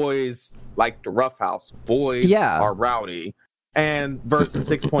 Boys like to roughhouse. Boys are rowdy. And versus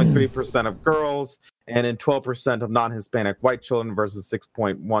 6.3% of girls, and in 12% of non-Hispanic white children versus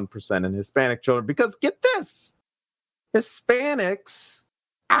 6.1% in Hispanic children. Because get this, Hispanics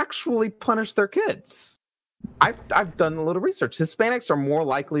actually punish their kids. I've done a little research. Hispanics are more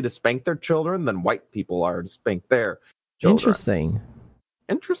likely to spank their children than white people are to spank their children.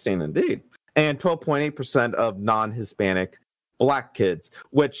 Interesting indeed. And 12.8% of non-Hispanic black kids,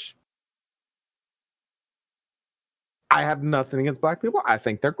 which I have nothing against black people. I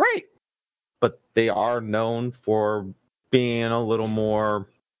think they're great. But they are known for being a little more...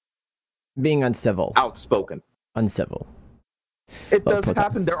 being uncivil. Outspoken. Uncivil. It does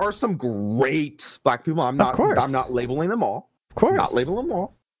happen. There are some great black people. I'm not labeling them all. Of course. I'm not labeling them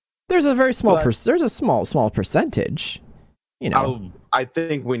all. There's a very small there's a small percentage. You know. I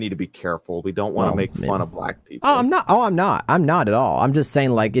think we need to be careful. We don't want to make fun of black people. I'm not at all. I'm just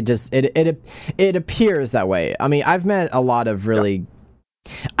saying, like, it appears that way. I mean, I've met a lot of great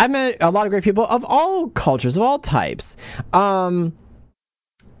people of all cultures, of all types. Now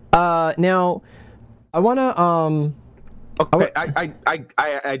I want to okay,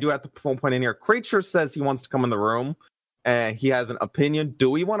 I do have to point in here. Creature says he wants to come in the room and he has an opinion. Do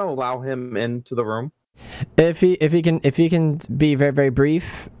we want to allow him into the room? If he can be very, very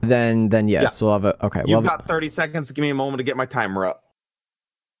brief, then yes, we'll have a okay. You've got 30 seconds. Give me a moment to get my timer up.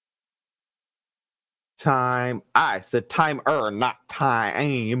 Time. I said timer, not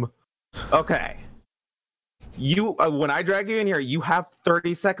time. Okay. You when I drag you in here, you have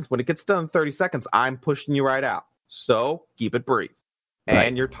 30 seconds. When it gets done in 30 seconds, I'm pushing you right out. So keep it brief.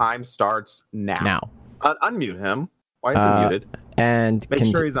 And your time starts now. Unmute him. Why is he muted? And make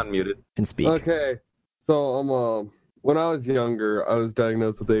sure he's unmuted and speak. Okay. So when I was younger, I was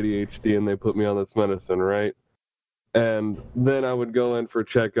diagnosed with ADHD and they put me on this medicine, right? And then I would go in for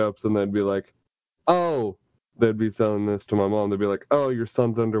checkups and they'd be like, oh, they'd be selling this to my mom. They'd be like, oh, your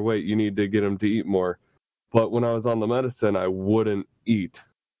son's underweight. You need to get him to eat more. But when I was on the medicine, I wouldn't eat.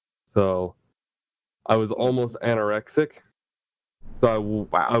 So I was almost anorexic. So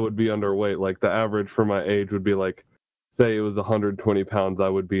I would be underweight. Like the average for my age would be like, say it was 120 pounds, I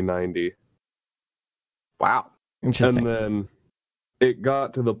would be 90. Wow. Interesting. And then it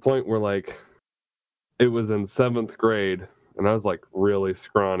got to the point where like it was in 7th grade and I was like really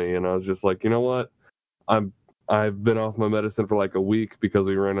scrawny, and I was just like, you know what? I've been off my medicine for like a week because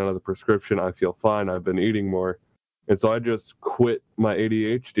we ran out of the prescription. I feel fine. I've been eating more. And so I just quit my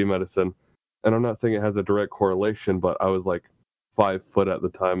ADHD medicine. And I'm not saying it has a direct correlation, but I was like 5 foot at the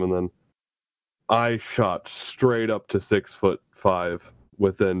time, and then I shot straight up to 6'5"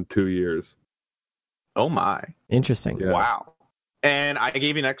 within 2 years. Oh my. Interesting. Yeah. Wow. And I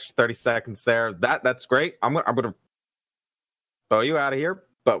gave you an extra 30 seconds there. That's great. I'm gonna throw you out of here,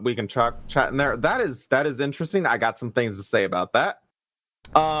 but we can chat in there. That is interesting. I got some things to say about that.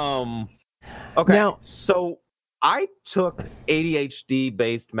 Okay. Now, so I took ADHD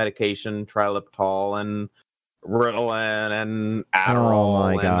based medication, trilipitol and Ritalin and Adderall. oh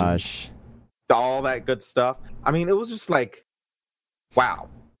my and gosh. all that good stuff. I mean, it was just like, wow.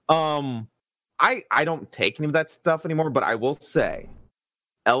 I don't take any of that stuff anymore, but I will say,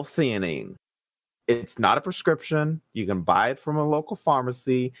 L-theanine. It's not a prescription. You can buy it from a local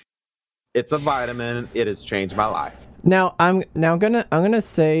pharmacy. It's a vitamin. It has changed my life. Now I'm gonna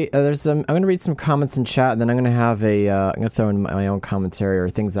say I'm gonna read some comments in chat, and then I'm gonna have I'm gonna throw in my own commentary or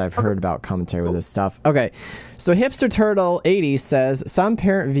things I've heard about commentary with this stuff. Okay, so Hipster Turtle 80 says some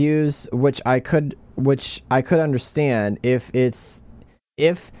parent views which I could understand if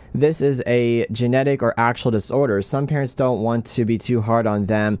this is a genetic or actual disorder. Some parents don't want to be too hard on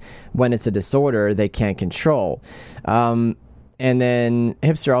them when it's a disorder they can't control. And then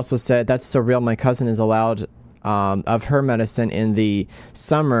Hipster also said, that's so real. My cousin is allowed of her medicine in the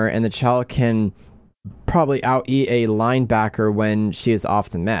summer, and the child can probably out-eat a linebacker when she is off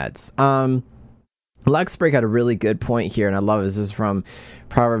the meds. Lexbreak had a really good point here, and I love it. This is from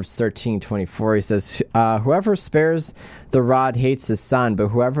Proverbs 13:24. He says, whoever spares the rod hates his son, but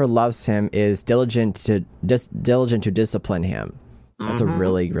whoever loves him is diligent to discipline him. That's a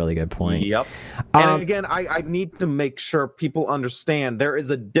really, really good point. Yep. And again, I need to make sure people understand there is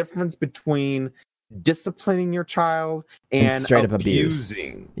a difference between disciplining your child and straight up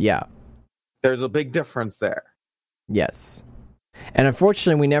abusing. abuse. Yeah. There's a big difference there. Yes. And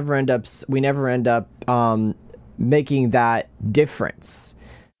unfortunately, we never end up making that difference,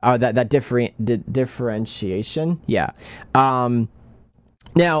 that differentiation. Yeah. Now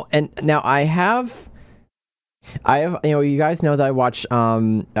I have, you guys know that I watch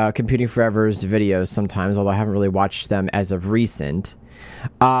Computing Forever's videos sometimes, although I haven't really watched them as of recent.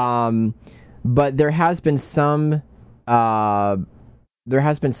 But there has been some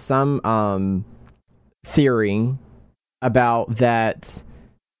theory about that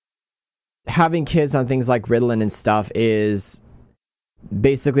having kids on things like Ritalin and stuff is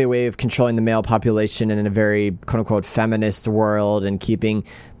basically a way of controlling the male population in a very quote-unquote feminist world, and keeping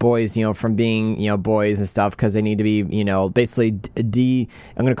boys, from being, boys and stuff, because they need to be, basically I'm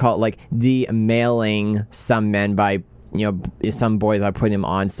going to call it like de-mailing some men by, some boys by putting them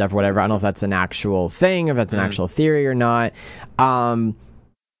on stuff or whatever. I don't know if that's an actual thing, or if that's an actual theory or not.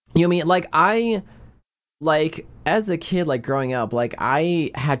 As a kid, growing up, I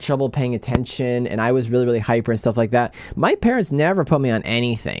had trouble paying attention, and I was really, really hyper and stuff like that. My parents never put me on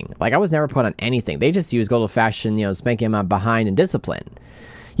anything. I was never put on anything. They just used good old-fashioned, spanking my behind and discipline.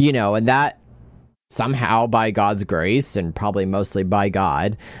 And that somehow, by God's grace, and probably mostly by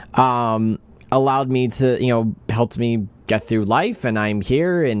God, allowed me to, helped me get through life, and I'm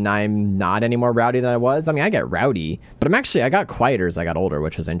here, and I'm not any more rowdy than I was. I mean, I get rowdy, but I got quieter as I got older,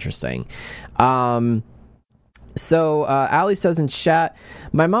 which was interesting. So Ali says in chat,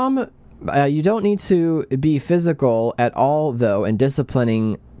 my mom, you don't need to be physical at all, though, in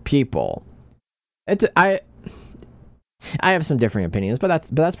disciplining people. I have some differing opinions, but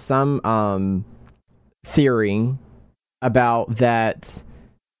that's some theory about that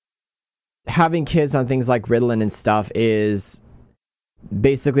having kids on things like Ritalin and stuff is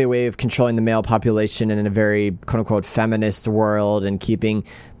basically a way of controlling the male population in a very quote-unquote feminist world, and keeping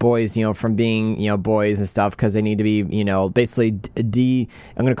boys, from being, boys and stuff, because they need to be, basically I'm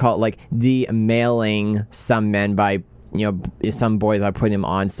going to call it like de-mailing some men by, some boys by putting them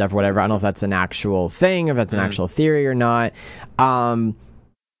on stuff or whatever. I don't know if that's an actual thing, or if that's an actual theory or not.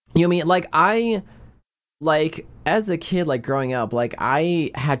 As a kid, growing up, I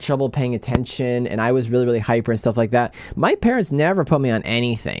had trouble paying attention, and I was really, really hyper and stuff like that. My parents never put me on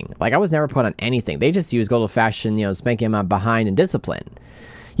anything. I was never put on anything. They just used good old-fashioned, spanking my behind and discipline.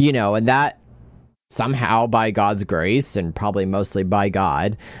 And that somehow by God's grace and probably mostly by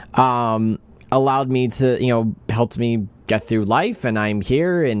God, allowed me to, helped me get through life, and I'm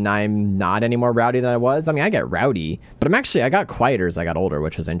here, and I'm not any more rowdy than I was. I mean, I get rowdy, but I got quieter as I got older,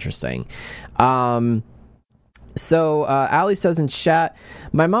 which was interesting. So Allie says in chat,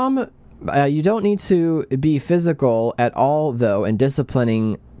 my mom, you don't need to be physical at all, though, in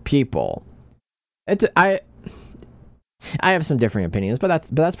disciplining people. I have some differing opinions, but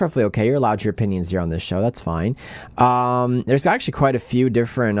that's perfectly okay. You're allowed your opinions here on this show. That's fine. There's actually quite a few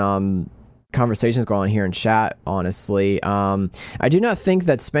different conversations going on here in chat, honestly. I do not think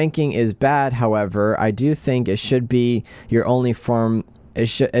that spanking is bad, however. I do think it should be your only form. It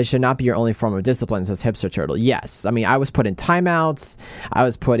should not be your only form of discipline, says Hipster Turtle. Yes. I mean, I was put in timeouts. I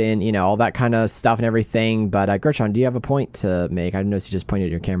was put in, all that kind of stuff and everything. But Gertron, do you have a point to make? I noticed you just pointed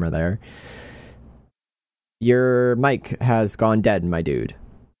your camera there. Your mic has gone dead, my dude.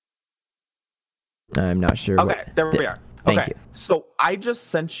 I'm not sure. Okay, there we are. Thank you. So I just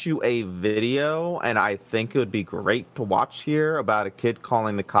sent you a video, and I think it would be great to watch here about a kid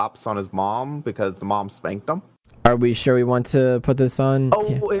calling the cops on his mom because the mom spanked him. Are we sure we want to put this on?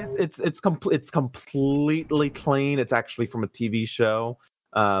 Oh, yeah. It's completely clean. It's actually from a TV show.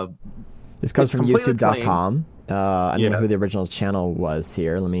 This comes from YouTube.com. I don't know who the original channel was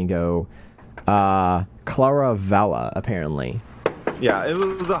here. Let me go. Clara Vella, apparently. Yeah, it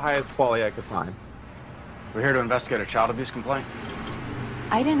was the highest quality I could find. We're here to investigate a child abuse complaint.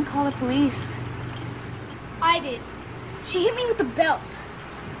 I didn't call the police. I did. She hit me with a belt.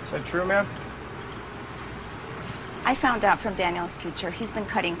 Is that true, ma'am? I found out from Daniel's teacher he's been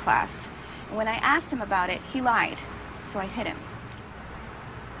cutting class. And when I asked him about it, he lied. So I hit him.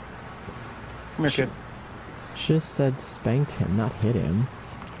 Come here, kid. She just said spanked him, not hit him.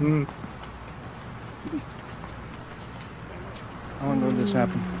 How long ago did this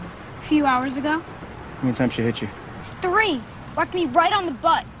happen? A few hours ago. How many times she hit you? 3. Whacked me right on the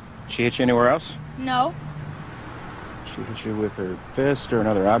butt. She hit you anywhere else? No. She hit you with her fist or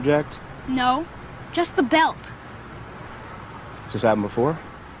another object? No. Just the belt. Has this happened before?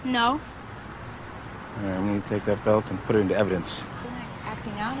 No. All right, we need to take that belt and put it into evidence. I've been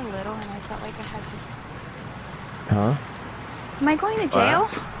acting out a little, and I felt like I had to. Huh? Am I going to jail?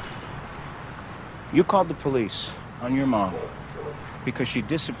 You called the police on your mom because she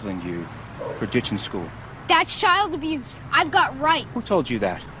disciplined you for ditching school. That's child abuse. I've got rights. Who told you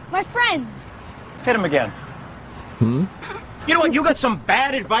that? My friends. Hit him again. You know what? You got some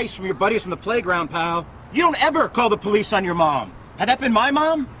bad advice from your buddies from the playground, pal. You don't ever call the police on your mom. Had that been my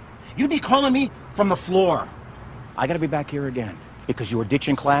mom, you'd be calling me from the floor. I gotta be back here again because you were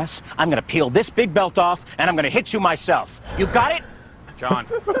ditching class. I'm gonna peel this big belt off and I'm gonna hit you myself. You got it? John,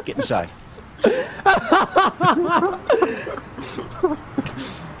 get inside.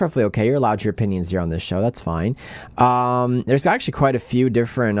 Perfectly okay. You're allowed your opinions here on this show. That's fine. There's actually quite a few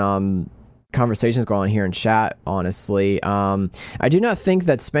different conversations going on here in chat, honestly. I do not think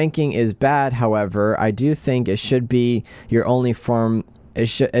that spanking is bad, however. I do think it should be your only form. It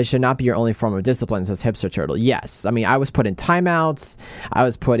should not be your only form of discipline, says Hipster Turtle. Yes. I mean, I was put in timeouts. I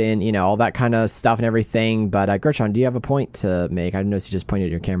was put in, all that kind of stuff and everything. But Gertron, do you have a point to make? I noticed you just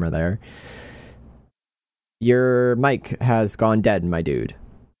pointed your camera there. Your mic has gone dead, my dude.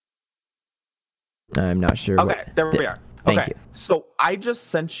 I'm not sure. Okay, there we are. Thank you. So I just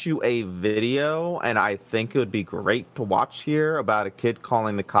sent you a video, and I think it would be great to watch here about a kid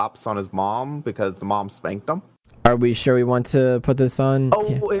calling the cops on his mom because the mom spanked him. Are we sure we want to put this on?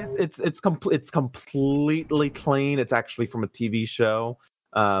 Oh, yeah. It's completely clean. It's actually from a TV show.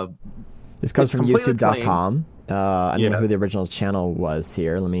 This comes from YouTube.com. I don't know who the original channel was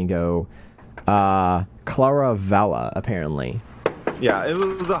here. Let me go. Clara Vella, apparently. Yeah, it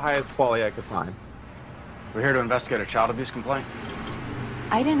was the highest quality I could find. We're here to investigate a child abuse complaint.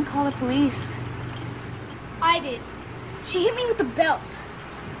 I didn't call the police. I did. She hit me with a belt.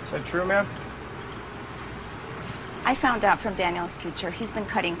 Is that true, ma'am? I found out from Daniel's teacher he's been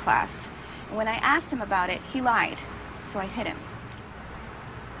cutting class. And when I asked him about it, he lied. So I hit him.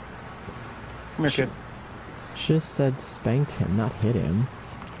 Come here, kid. She just said spanked him, not hit him.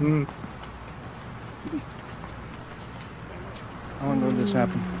 How long ago did this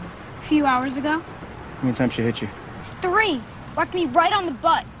happen? A few hours ago. How many times she hit you? 3. Whacked me right on the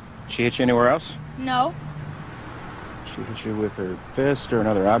butt. She hit you anywhere else? No. She hit you with her fist or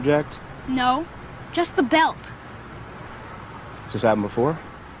another object? No. Just the belt. Has this happened before?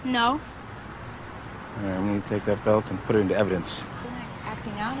 No. All right, we need to take that belt and put it into evidence. I've been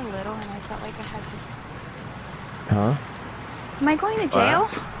acting out a little, and I felt like I had to. Huh? Am I going to jail?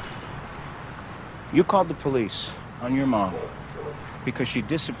 You called the police on your mom because she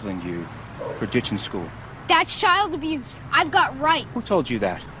disciplined you for ditching school. That's child abuse. I've got rights. Who told you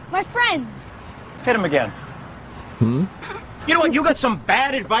that? My friends. Hit him again. You know what? You got some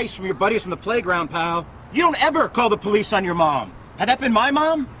bad advice from your buddies from the playground, pal. You don't ever call the police on your mom. Had that been my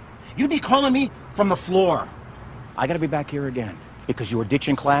mom, you'd be calling me from the floor. I gotta be back here again. Because you were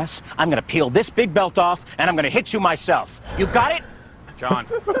ditching class, I'm gonna peel this big belt off, and I'm gonna hit you myself. You got it? John,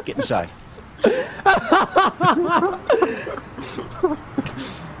 get inside. Have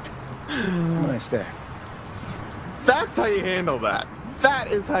a nice day. That's how you handle that.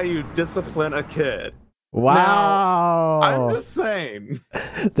 That is how you discipline a kid. Wow. Now, I'm just saying.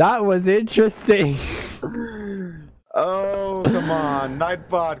 That was interesting. Oh, come on.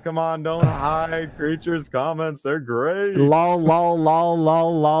 Nightbot, come on. Don't hide Creature's comments. They're great. Lol, lol, lol,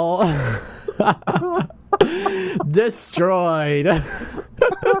 lol, lol. Destroyed.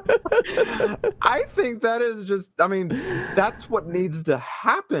 I think that is just, I mean, that's what needs to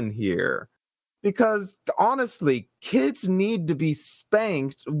happen here. Because honestly, kids need to be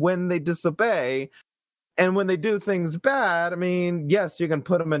spanked when they disobey. And when they do things bad, I mean, yes, you can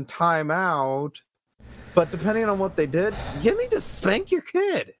put them in timeout. But depending on what they did, you need to spank your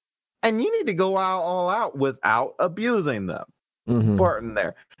kid. And you need to go out all out without abusing them. Important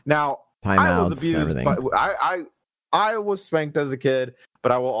there. Now, I was abused. Everything. I was spanked as a kid,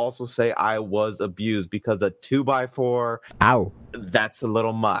 but I will also say I was abused because a 2x4. Ow. That's a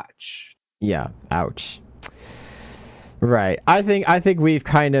little much. Yeah. Ouch. Right. I think we've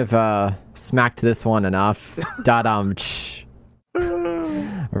kind of smacked this one enough.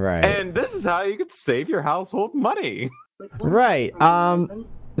 Right. And this is how you could save your household money. Right.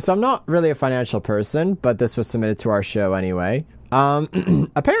 So I'm not really a financial person, but this was submitted to our show anyway.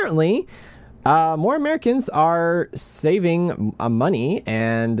 Apparently, more Americans are saving money,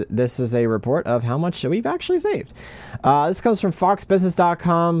 and this is a report of how much we've actually saved. This comes from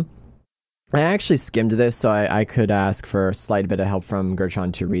foxbusiness.com. I actually skimmed this, so I could ask for a slight bit of help from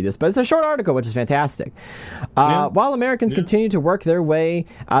Gertrude to read this, but it's a short article, which is fantastic. While Americans continue to work their way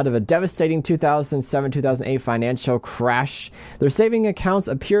out of a devastating 2007-2008 financial crash, their saving accounts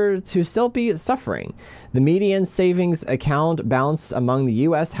appear to still be suffering. The median savings account balance among the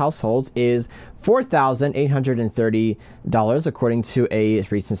U.S. households is $4,830, according to a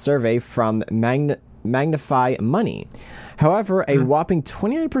recent survey from Magnify Money. However, a whopping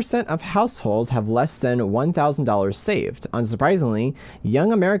 29% of households have less than $1,000 saved. Unsurprisingly,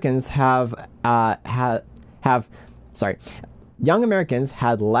 young Americans young Americans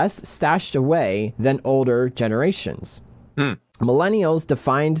had less stashed away than older generations. Millennials,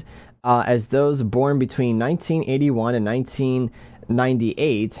 defined as those born between 1981 and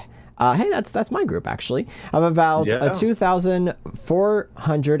 1998, hey, that's my group, actually, of about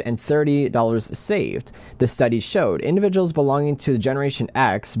 $2,430 saved. The study showed individuals belonging to the Generation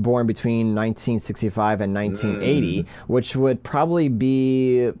X, born between 1965 and 1980, which would probably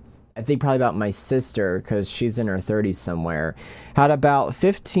be, I think, probably about my sister, because she's in her 30s somewhere, had about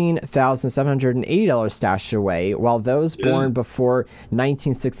 $15,780 stashed away, while those born before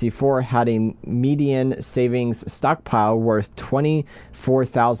 1964 had a median savings stockpile worth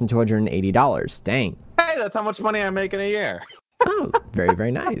 $24,280. Dang. Hey, that's how much money I make in a year. Oh, very, very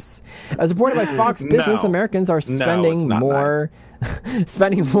nice. As reported by Fox Business, Americans are spending more...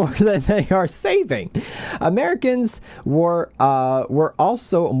 spending more than they are saving. Americans were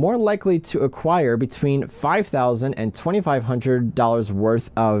also more likely to acquire between $5,000 and $2,500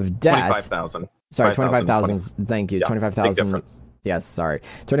 worth of debt. 25,000. Sorry, 25,000. Thank you. Yeah, 25,000. Yes, sorry.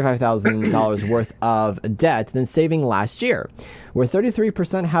 $25,000 worth of debt than saving last year, with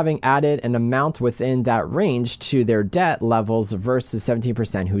 33% having added an amount within that range to their debt levels versus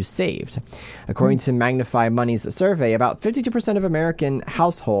 17% who saved. According to Magnify Money's survey, about 52% of American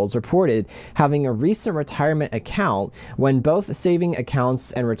households reported having a recent retirement account when both saving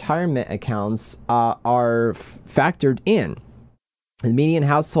accounts and retirement accounts are factored in. The median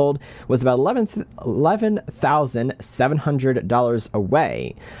household was about $11,700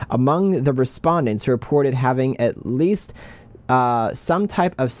 away. Among the respondents who reported having at least some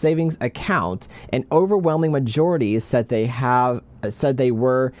type of savings account, an overwhelming majority said they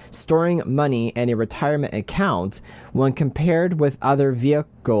were storing money in a retirement account when compared with other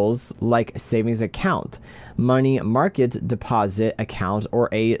vehicles like savings account, money market deposit account, or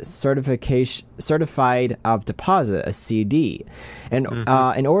a certified of deposit, a CD. And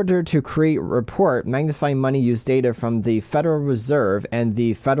in order to create a report, Magnify Money used data from the Federal Reserve and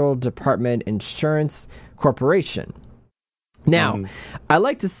the Federal Department Insurance Corporation. Now, I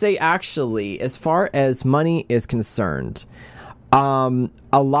like to say, actually, as far as money is concerned, a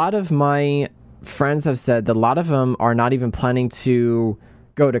lot of my friends have said that a lot of them are not even planning to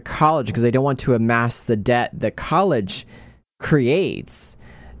go to college because they don't want to amass the debt that college creates.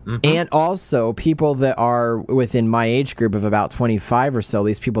 And also people that are within my age group of about 25 or so,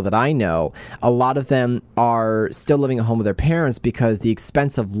 these people that I know, a lot of them are still living at home with their parents because the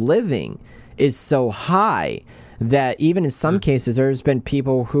expense of living is so high that even in some cases, there's been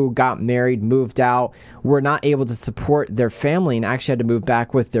people who got married, moved out, were not able to support their family and actually had to move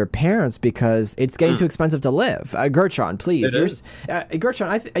back with their parents because it's getting too expensive to live. Gertron, please.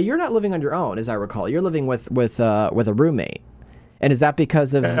 Gertron, you're not living on your own, as I recall. You're living with a roommate. And is that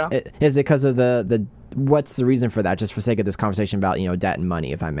because of, is it because of the what's the reason for that? Just for sake of this conversation about, debt and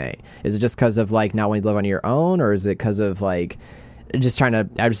money, if I may. Is it just because of like not wanting to live on your own, or is it because of like I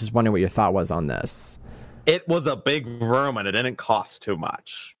was just wondering what your thought was on this. It was a big room and it didn't cost too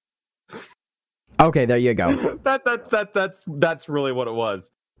much. Okay, there you go. That's really what it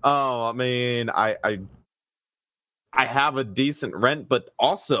was. Oh, I mean, I have a decent rent, but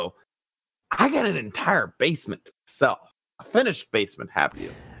also I got an entire basement to sell. A finished basement, have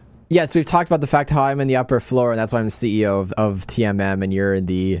you? Yes, we've talked about the fact how I'm in the upper floor, and that's why I'm CEO of TMM, and you're in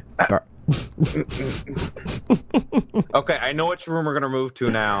the... Okay, I know which room we're going to move to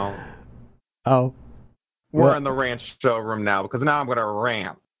now. Oh. We're in the ranch showroom now, because now I'm going to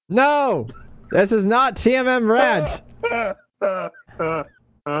rant. No! This is not TMM rant!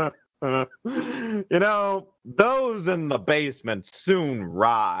 Those in the basement soon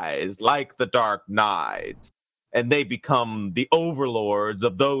rise like the Dark Knight, and they become the overlords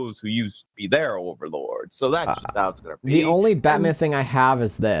of those who used to be their overlords. So that's just how it's going to be. The only Batman thing I have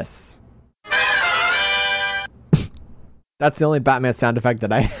is this. That's the only Batman sound effect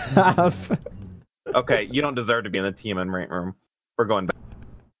that I have. Okay, you don't deserve to be in the TMN rant room. We're going back.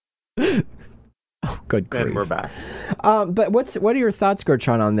 Oh, good grief. And we're back. But what are your thoughts,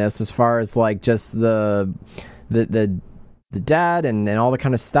 Gertron, on this as far as like just the debt and all the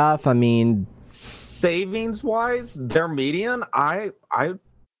kind of stuff? I mean, savings wise, their median, I'm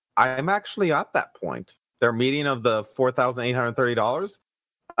actually at that point. Their median of the $4,830.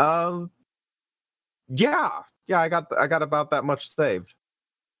 Yeah, I got about that much saved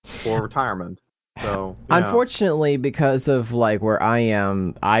for retirement. So unfortunately, because of like where I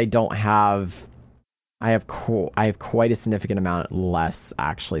am, I have quite a significant amount less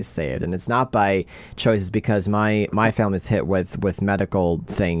actually saved, and it's not by choices because my family's hit with medical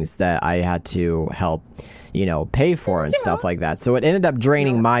things that I had to help, pay for and stuff like that. So it ended up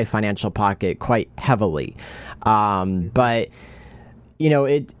draining my financial pocket quite heavily. But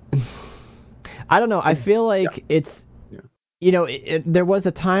I don't know. I feel like it's. There was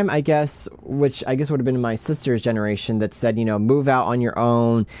a time, I guess, which I guess would have been my sister's generation that said, move out on your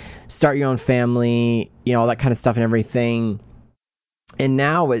own, start your own family, all that kind of stuff and everything. And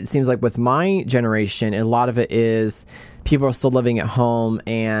now it seems like with my generation, a lot of it is people are still living at home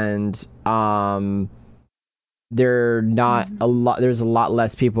and there's a lot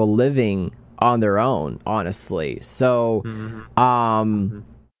less people living on their own, honestly. So,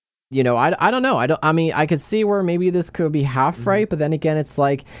 I don't know. I could see where maybe this could be half right, but then again, it's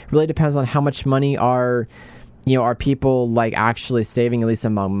like really depends on how much money are people like actually saving, at least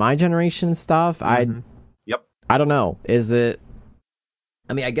among my generation and stuff. I don't know. Is it?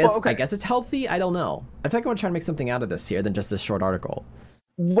 I mean, I guess it's healthy. I don't know. I think I want to try to make something out of this here than just this short article.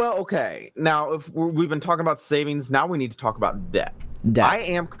 Well, okay. Now, if we've been talking about savings, now we need to talk about debt. I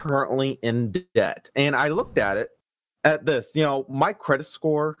am currently in debt, and I looked at this, my credit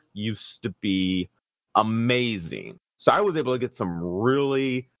score used to be amazing. So I was able to get some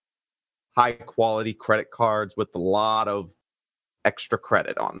really high quality credit cards with a lot of extra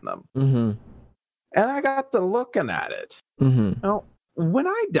credit on them. Mm-hmm. And I got to looking at it. Mm-hmm. Now, when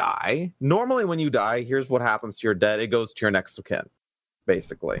I die, normally when you die, here's what happens to your debt. It goes to your next of kin,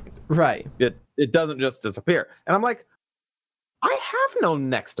 basically. Right. It doesn't just disappear. And I'm like, I have no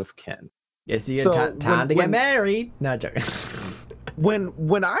next of kin. Yes, you get time to get married. No joking.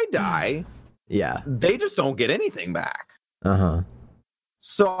 when I die, yeah, they just don't get anything back.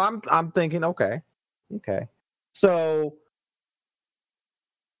 So I'm thinking, okay. So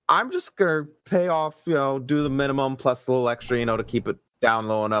I'm just gonna pay off, do the minimum plus a little extra, to keep it down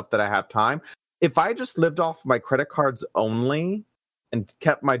low enough that I have time. If I just lived off my credit cards only and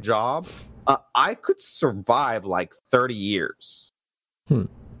kept my job, I could survive like 30 years.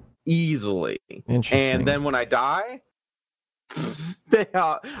 Easily. Interesting. And then when I die,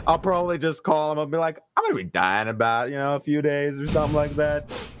 I'll probably just call them. I'll be like, I'm gonna be dying about a few days or something like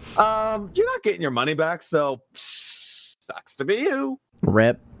that. You're not getting your money back, so sucks to be you.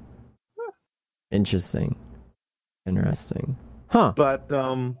 Rip. Interesting. Huh. But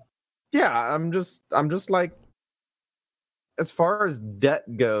yeah, I'm just like, as far as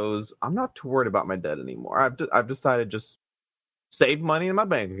debt goes, I'm not too worried about my debt anymore. I've decided just save money in my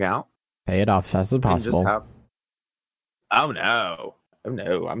bank account, Pay it off as fast as possible. Oh no,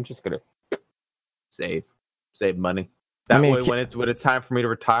 I'm just gonna save money. That way, when it's time for me to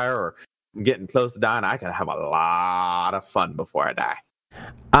retire or I'm getting close to dying, I can have a lot of fun before I die.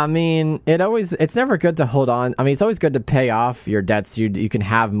 I mean, it's never good to hold on. I mean, it's always good to pay off your debts. You can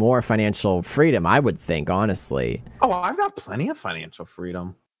have more financial freedom, I would think, honestly. Oh, I've got plenty of financial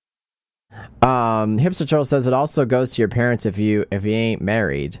freedom. Hipster Turtle says it also goes to your parents if you ain't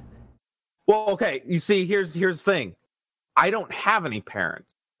married. Well, okay. You see, here's the thing. I don't have any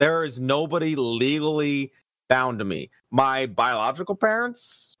parents. There is nobody legally bound to me. My biological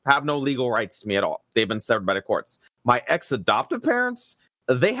parents have no legal rights to me at all. They've been severed by the courts. My ex-adoptive parents,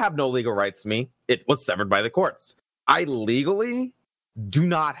 they have no legal rights to me. It was severed by the courts. I legally do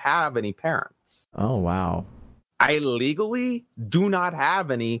not have any parents. Oh, wow. I legally do not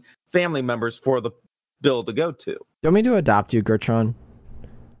have any family members for the bill to go to. Do you want me to adopt you, Gertron?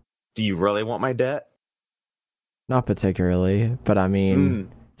 Do you really want my debt? Not particularly, but I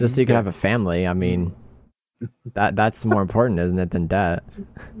mean, just so you can have a family. I mean, that's more important, isn't it, than debt?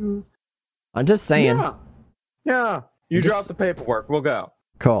 I'm just saying. Yeah. You drop the paperwork. We'll go.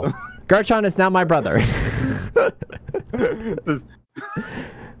 Cool. Gertron is now my brother.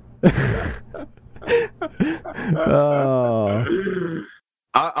 Oh.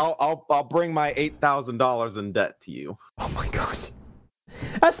 I'll bring my $8,000 in debt to you. Oh my god,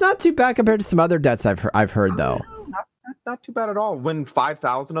 that's not too bad compared to some other debts I've heard though. Not too bad at all. When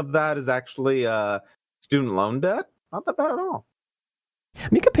 5,000 of that is actually student loan debt, not that bad at all. I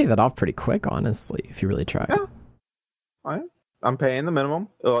mean, you could pay that off pretty quick, honestly, if you really try. Yeah. All right. I'm paying the minimum.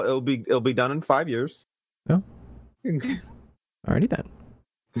 It'll be done in 5 years. Oh. Alrighty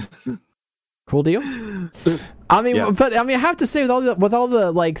then. Cool deal. I mean, yes. But I mean, I have to say, with all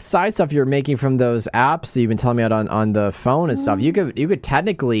the like side stuff you're making from those apps that you've been telling me about on the phone and stuff, you could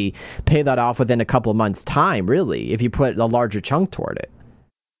technically pay that off within a couple of months' time, really, if you put a larger chunk toward it.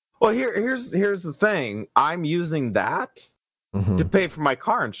 Well, here's the thing. I'm using that to pay for my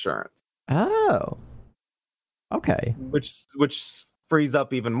car insurance. Oh. Okay. Which frees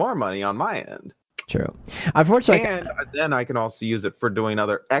up even more money on my end. True. Unfortunately, and then I can also use it for doing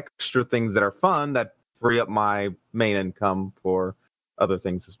other extra things that are fun that free up my main income for other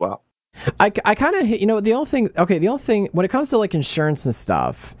things as well. I kind of, the only thing when it comes to like insurance and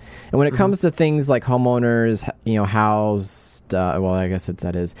stuff, and when it comes to things like homeowners, house, well, I guess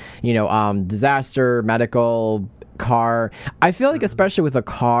that is, disaster, medical, car. I feel like, especially with a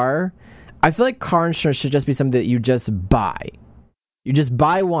car, I feel like car insurance should just be something that you just buy. You just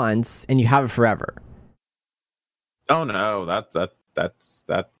buy once and you have it forever. Oh no, that's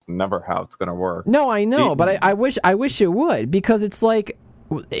never how it's gonna work. No, I know, but I wish it would, because it's like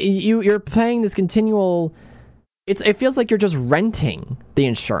you're paying this continual. It feels like you're just renting the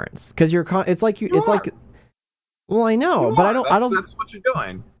insurance because well, I know, but I don't. That's what you're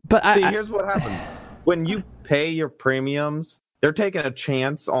doing. But here's what happens when you pay your premiums. They're taking a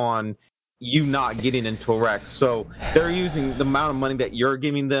chance on you not getting into a wreck, so they're using the amount of money that you're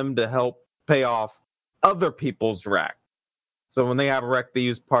giving them to help pay off other people's wreck. So when they have a wreck, they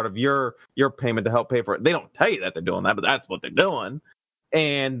use part of your payment to help pay for it. They don't tell you that they're doing that, but that's what they're doing.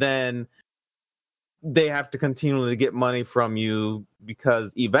 And then they have to continually get money from you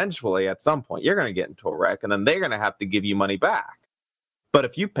because eventually, at some point, you're going to get into a wreck, and then they're going to have to give you money back. But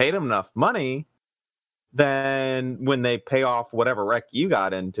if you paid them enough money, then when they pay off whatever wreck you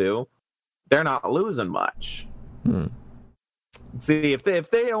got into, they're not losing much. See,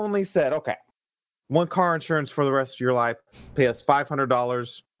 if they only said, okay, one car insurance for the rest of your life, pay us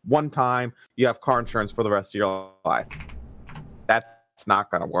 $500 one time, you have car insurance for the rest of your life. That's not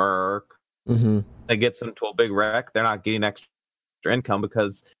going to work. It gets them to a big wreck. They're not getting extra income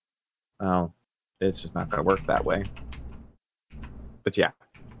because, it's just not going to work that way. But yeah.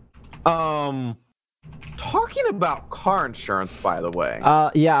 Talking about car insurance, by the way.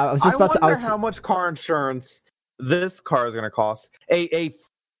 Yeah, I was just about to. I wonder how much car insurance this car is going to cost. I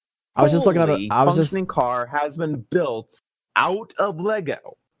was just looking at it. Functioning car has been built out of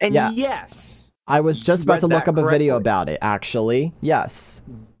Lego, and yes, I was just about to look up a video about it. Actually, yes.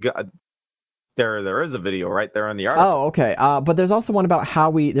 God, there is a video right there in the article. Oh, okay. But there's also one about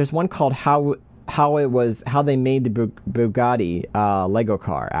there's one called how they made the Bugatti Lego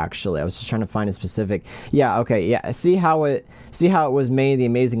car. Actually, I was just trying to find a specific. Yeah. Okay. Yeah. See how it was made. The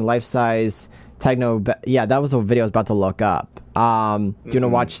amazing life-size techno. Yeah, that was a video I was about to look up. Do you want to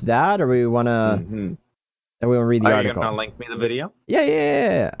watch that, or we want to? Then we will read the Are article. you gonna link me the video?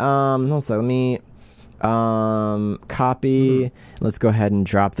 Yeah. Also, let me copy. Let's go ahead and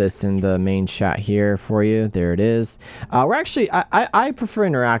drop this in the main chat here for you. There it is. We're actually, I prefer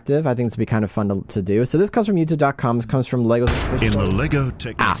interactive. I think it's be kind of fun to do. So this comes from YouTube.com. This comes from Lego's official, in the Lego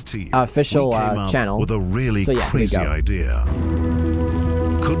Technic team, official we came up channel. with a really crazy idea.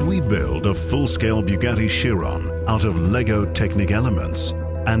 Could we build a full-scale Bugatti Chiron out of Lego Technic elements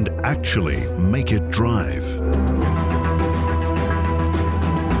and actually make it drive?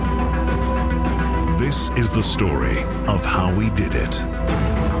 This is the story of how we did it.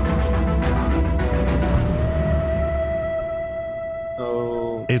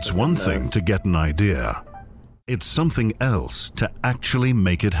 It's one thing to get an idea. It's something else to actually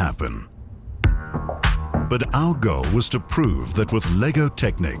make it happen. But our goal was to prove that with Lego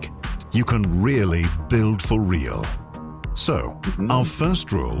Technic, you can really build for real. So, our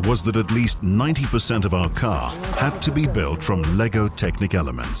first rule was that at least 90% of our car had to be built from Lego Technic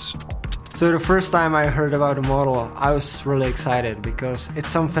elements. So the first time I heard about the model, I was really excited because it's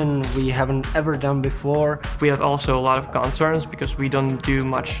something we haven't ever done before. We had also a lot of concerns because we don't do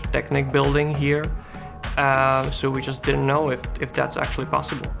much Technic building here. So we just didn't know if that's actually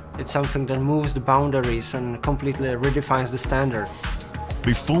possible. It's something that moves the boundaries and completely redefines the standard.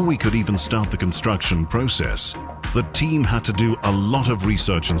 Before we could even start the construction process, the team had to do a lot of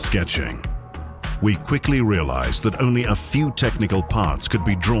research and sketching. We quickly realized that only a few technical parts could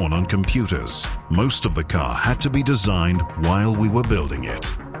be drawn on computers. Most of the car had to be designed while we were building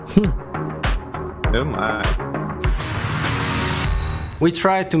it. Oh my. We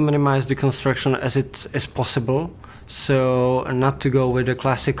tried to minimize the construction as it is possible. So not to go with the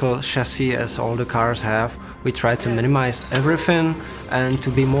classical chassis as all the cars have. We tried to minimize everything and to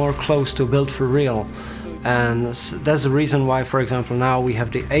be more close to build for real. And that's the reason why, for example, now we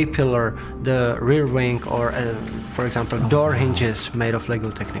have the A-pillar, the rear wing, or, for example, door hinges made of Lego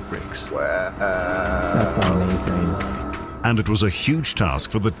Technic bricks. That's amazing. And it was a huge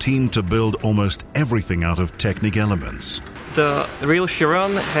task for the team to build almost everything out of Technic elements. The real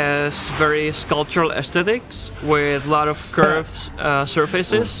Chiron has very sculptural aesthetics with a lot of curved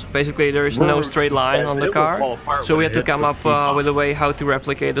surfaces. Basically, there is no straight line on the car. So we had to come up with a way how to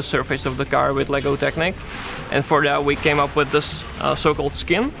replicate the surface of the car with Lego Technic. And for that, we came up with this so-called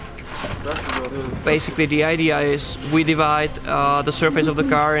skin. Basically, the idea is we divide the surface of the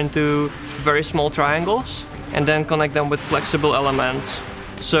car into very small triangles and then connect them with flexible elements.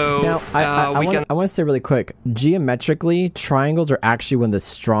 So now, I want to say really quick, geometrically, triangles are actually one of the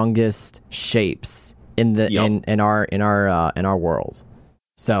strongest shapes in the in our world.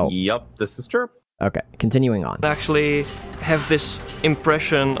 So yep, this is true. Okay, continuing on. Actually have this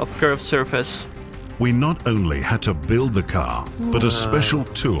impression of curved surface. We not only had to build the car, but a special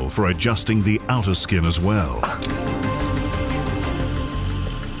tool for adjusting the outer skin as well.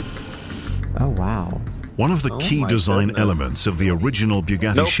 Oh wow. One of the key design elements of the original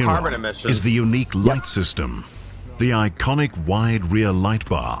Bugatti Chiron is the unique light system. The iconic wide rear light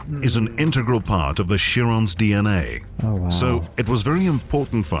bar is an integral part of the Chiron's DNA. Oh, wow. So it was very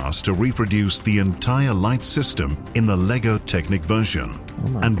important for us to reproduce the entire light system in the Lego Technic version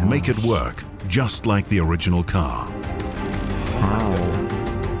and make it work just like the original car. Wow.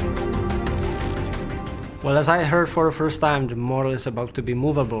 Well, as I heard for the first time, the model is about to be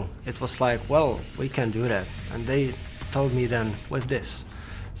movable. It was like, well, we can do that. And they told me then with this.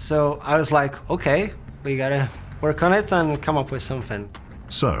 So I was like, okay, we gotta work on it and come up with something.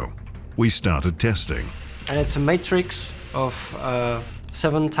 So we started testing. And it's a matrix of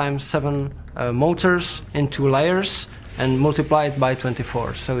 7x7 motors in 2 layers and multiply it by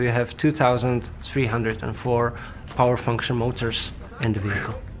 24. So you have 2,304 power function motors in the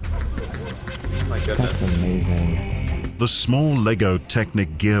vehicle. That's amazing. The small Lego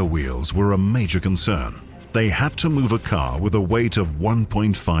Technic gear wheels were a major concern. They had to move a car with a weight of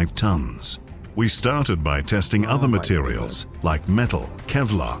 1.5 tons. We started by testing other materials like metal,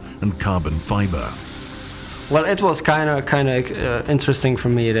 Kevlar, and carbon fiber. Well, it was kind of interesting for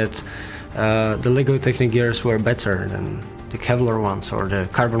me that the Lego Technic gears were better than the Kevlar ones or the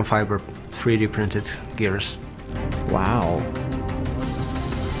carbon fiber 3D printed gears. Wow.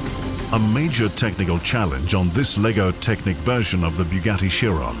 A major technical challenge on this Lego Technic version of the Bugatti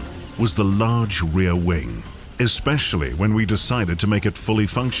Chiron was the large rear wing, especially when we decided to make it fully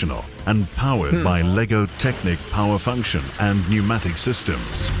functional and powered by Lego Technic power function and pneumatic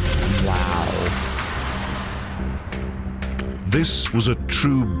systems. Wow. This was a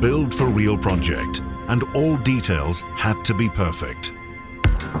true build-for-real project, and all details had to be perfect.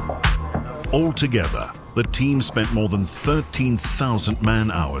 Altogether, the team spent more than 13,000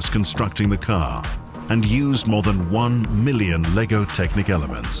 man-hours constructing the car, and used more than 1 million Lego Technic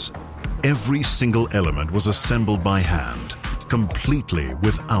elements. Every single element was assembled by hand, completely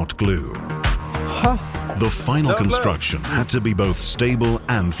without glue. The final construction had to be both stable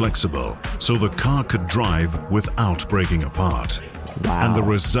and flexible, so the car could drive without breaking apart. Wow. And the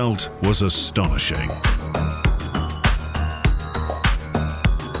result was astonishing.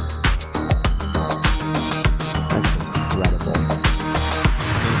 That's incredible.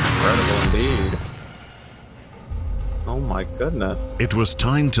 Incredible indeed. Oh my goodness. It was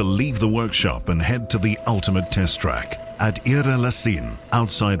time to leave the workshop and head to the ultimate test track at Ihre-Lassin,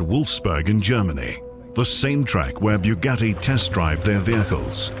 outside Wolfsburg in Germany. The same track where Bugatti test drive their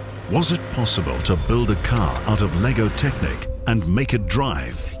vehicles. Was it possible to build a car out of Lego Technic and make it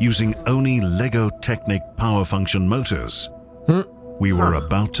drive using only Lego Technic power function motors? We were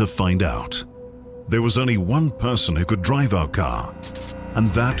about to find out. There was only one person who could drive our car,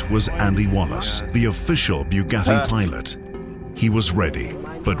 and that was Andy Wallace, the official Bugatti pilot. He was ready,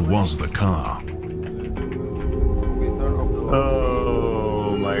 but was the car?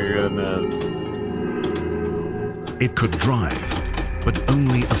 Oh my goodness. It could drive, but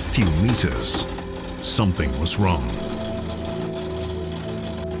only a few meters. Something was wrong.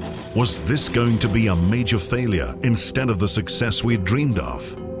 Was this going to be a major failure instead of the success we dreamed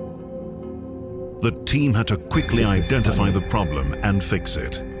of? The team had to quickly identify the problem and fix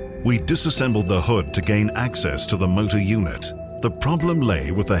it. We disassembled the hood to gain access to the motor unit. The problem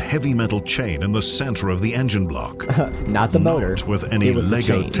lay with a heavy metal chain in the center of the engine block. Not the motor. Not with any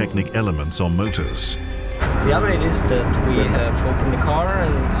Lego Technic elements or motors. The update is that we have opened the car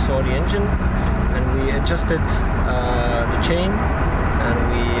and saw the engine, and we adjusted the chain, and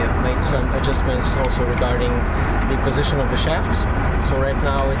we made some adjustments also regarding the position of the shafts. So right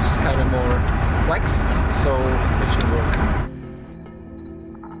now it's kind of more flexed, so it should work.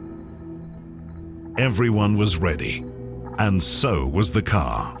 Everyone was ready, and so was the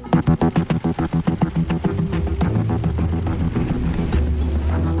car.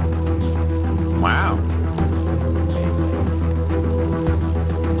 Wow.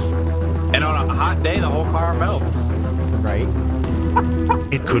 And on a hot day, the whole car melts. Right.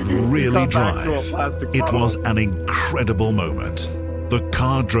 It could really drive. It was an incredible moment. The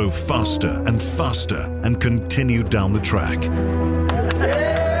car drove faster and faster and continued down the track.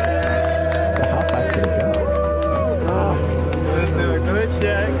 How fast did it go?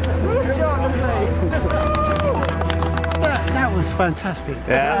 That was fantastic.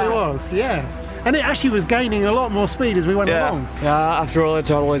 Yeah. It really was, yeah. And it actually was gaining a lot more speed as we went along. Yeah, after all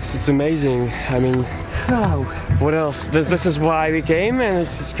it's always, it's amazing. I mean, what else? This is why we came, and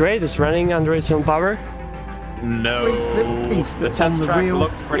it's great. It's running under its own power. No. The piece The that's test on the track real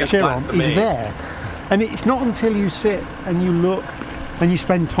looks pretty Chiron flat to is me. there. And it's not until you sit and you look and you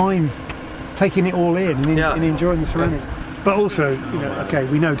spend time taking it all in and enjoying the surroundings. But also, you know, okay,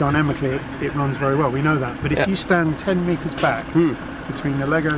 we know dynamically it runs very well. We know that. But if you stand 10 meters back between the Lego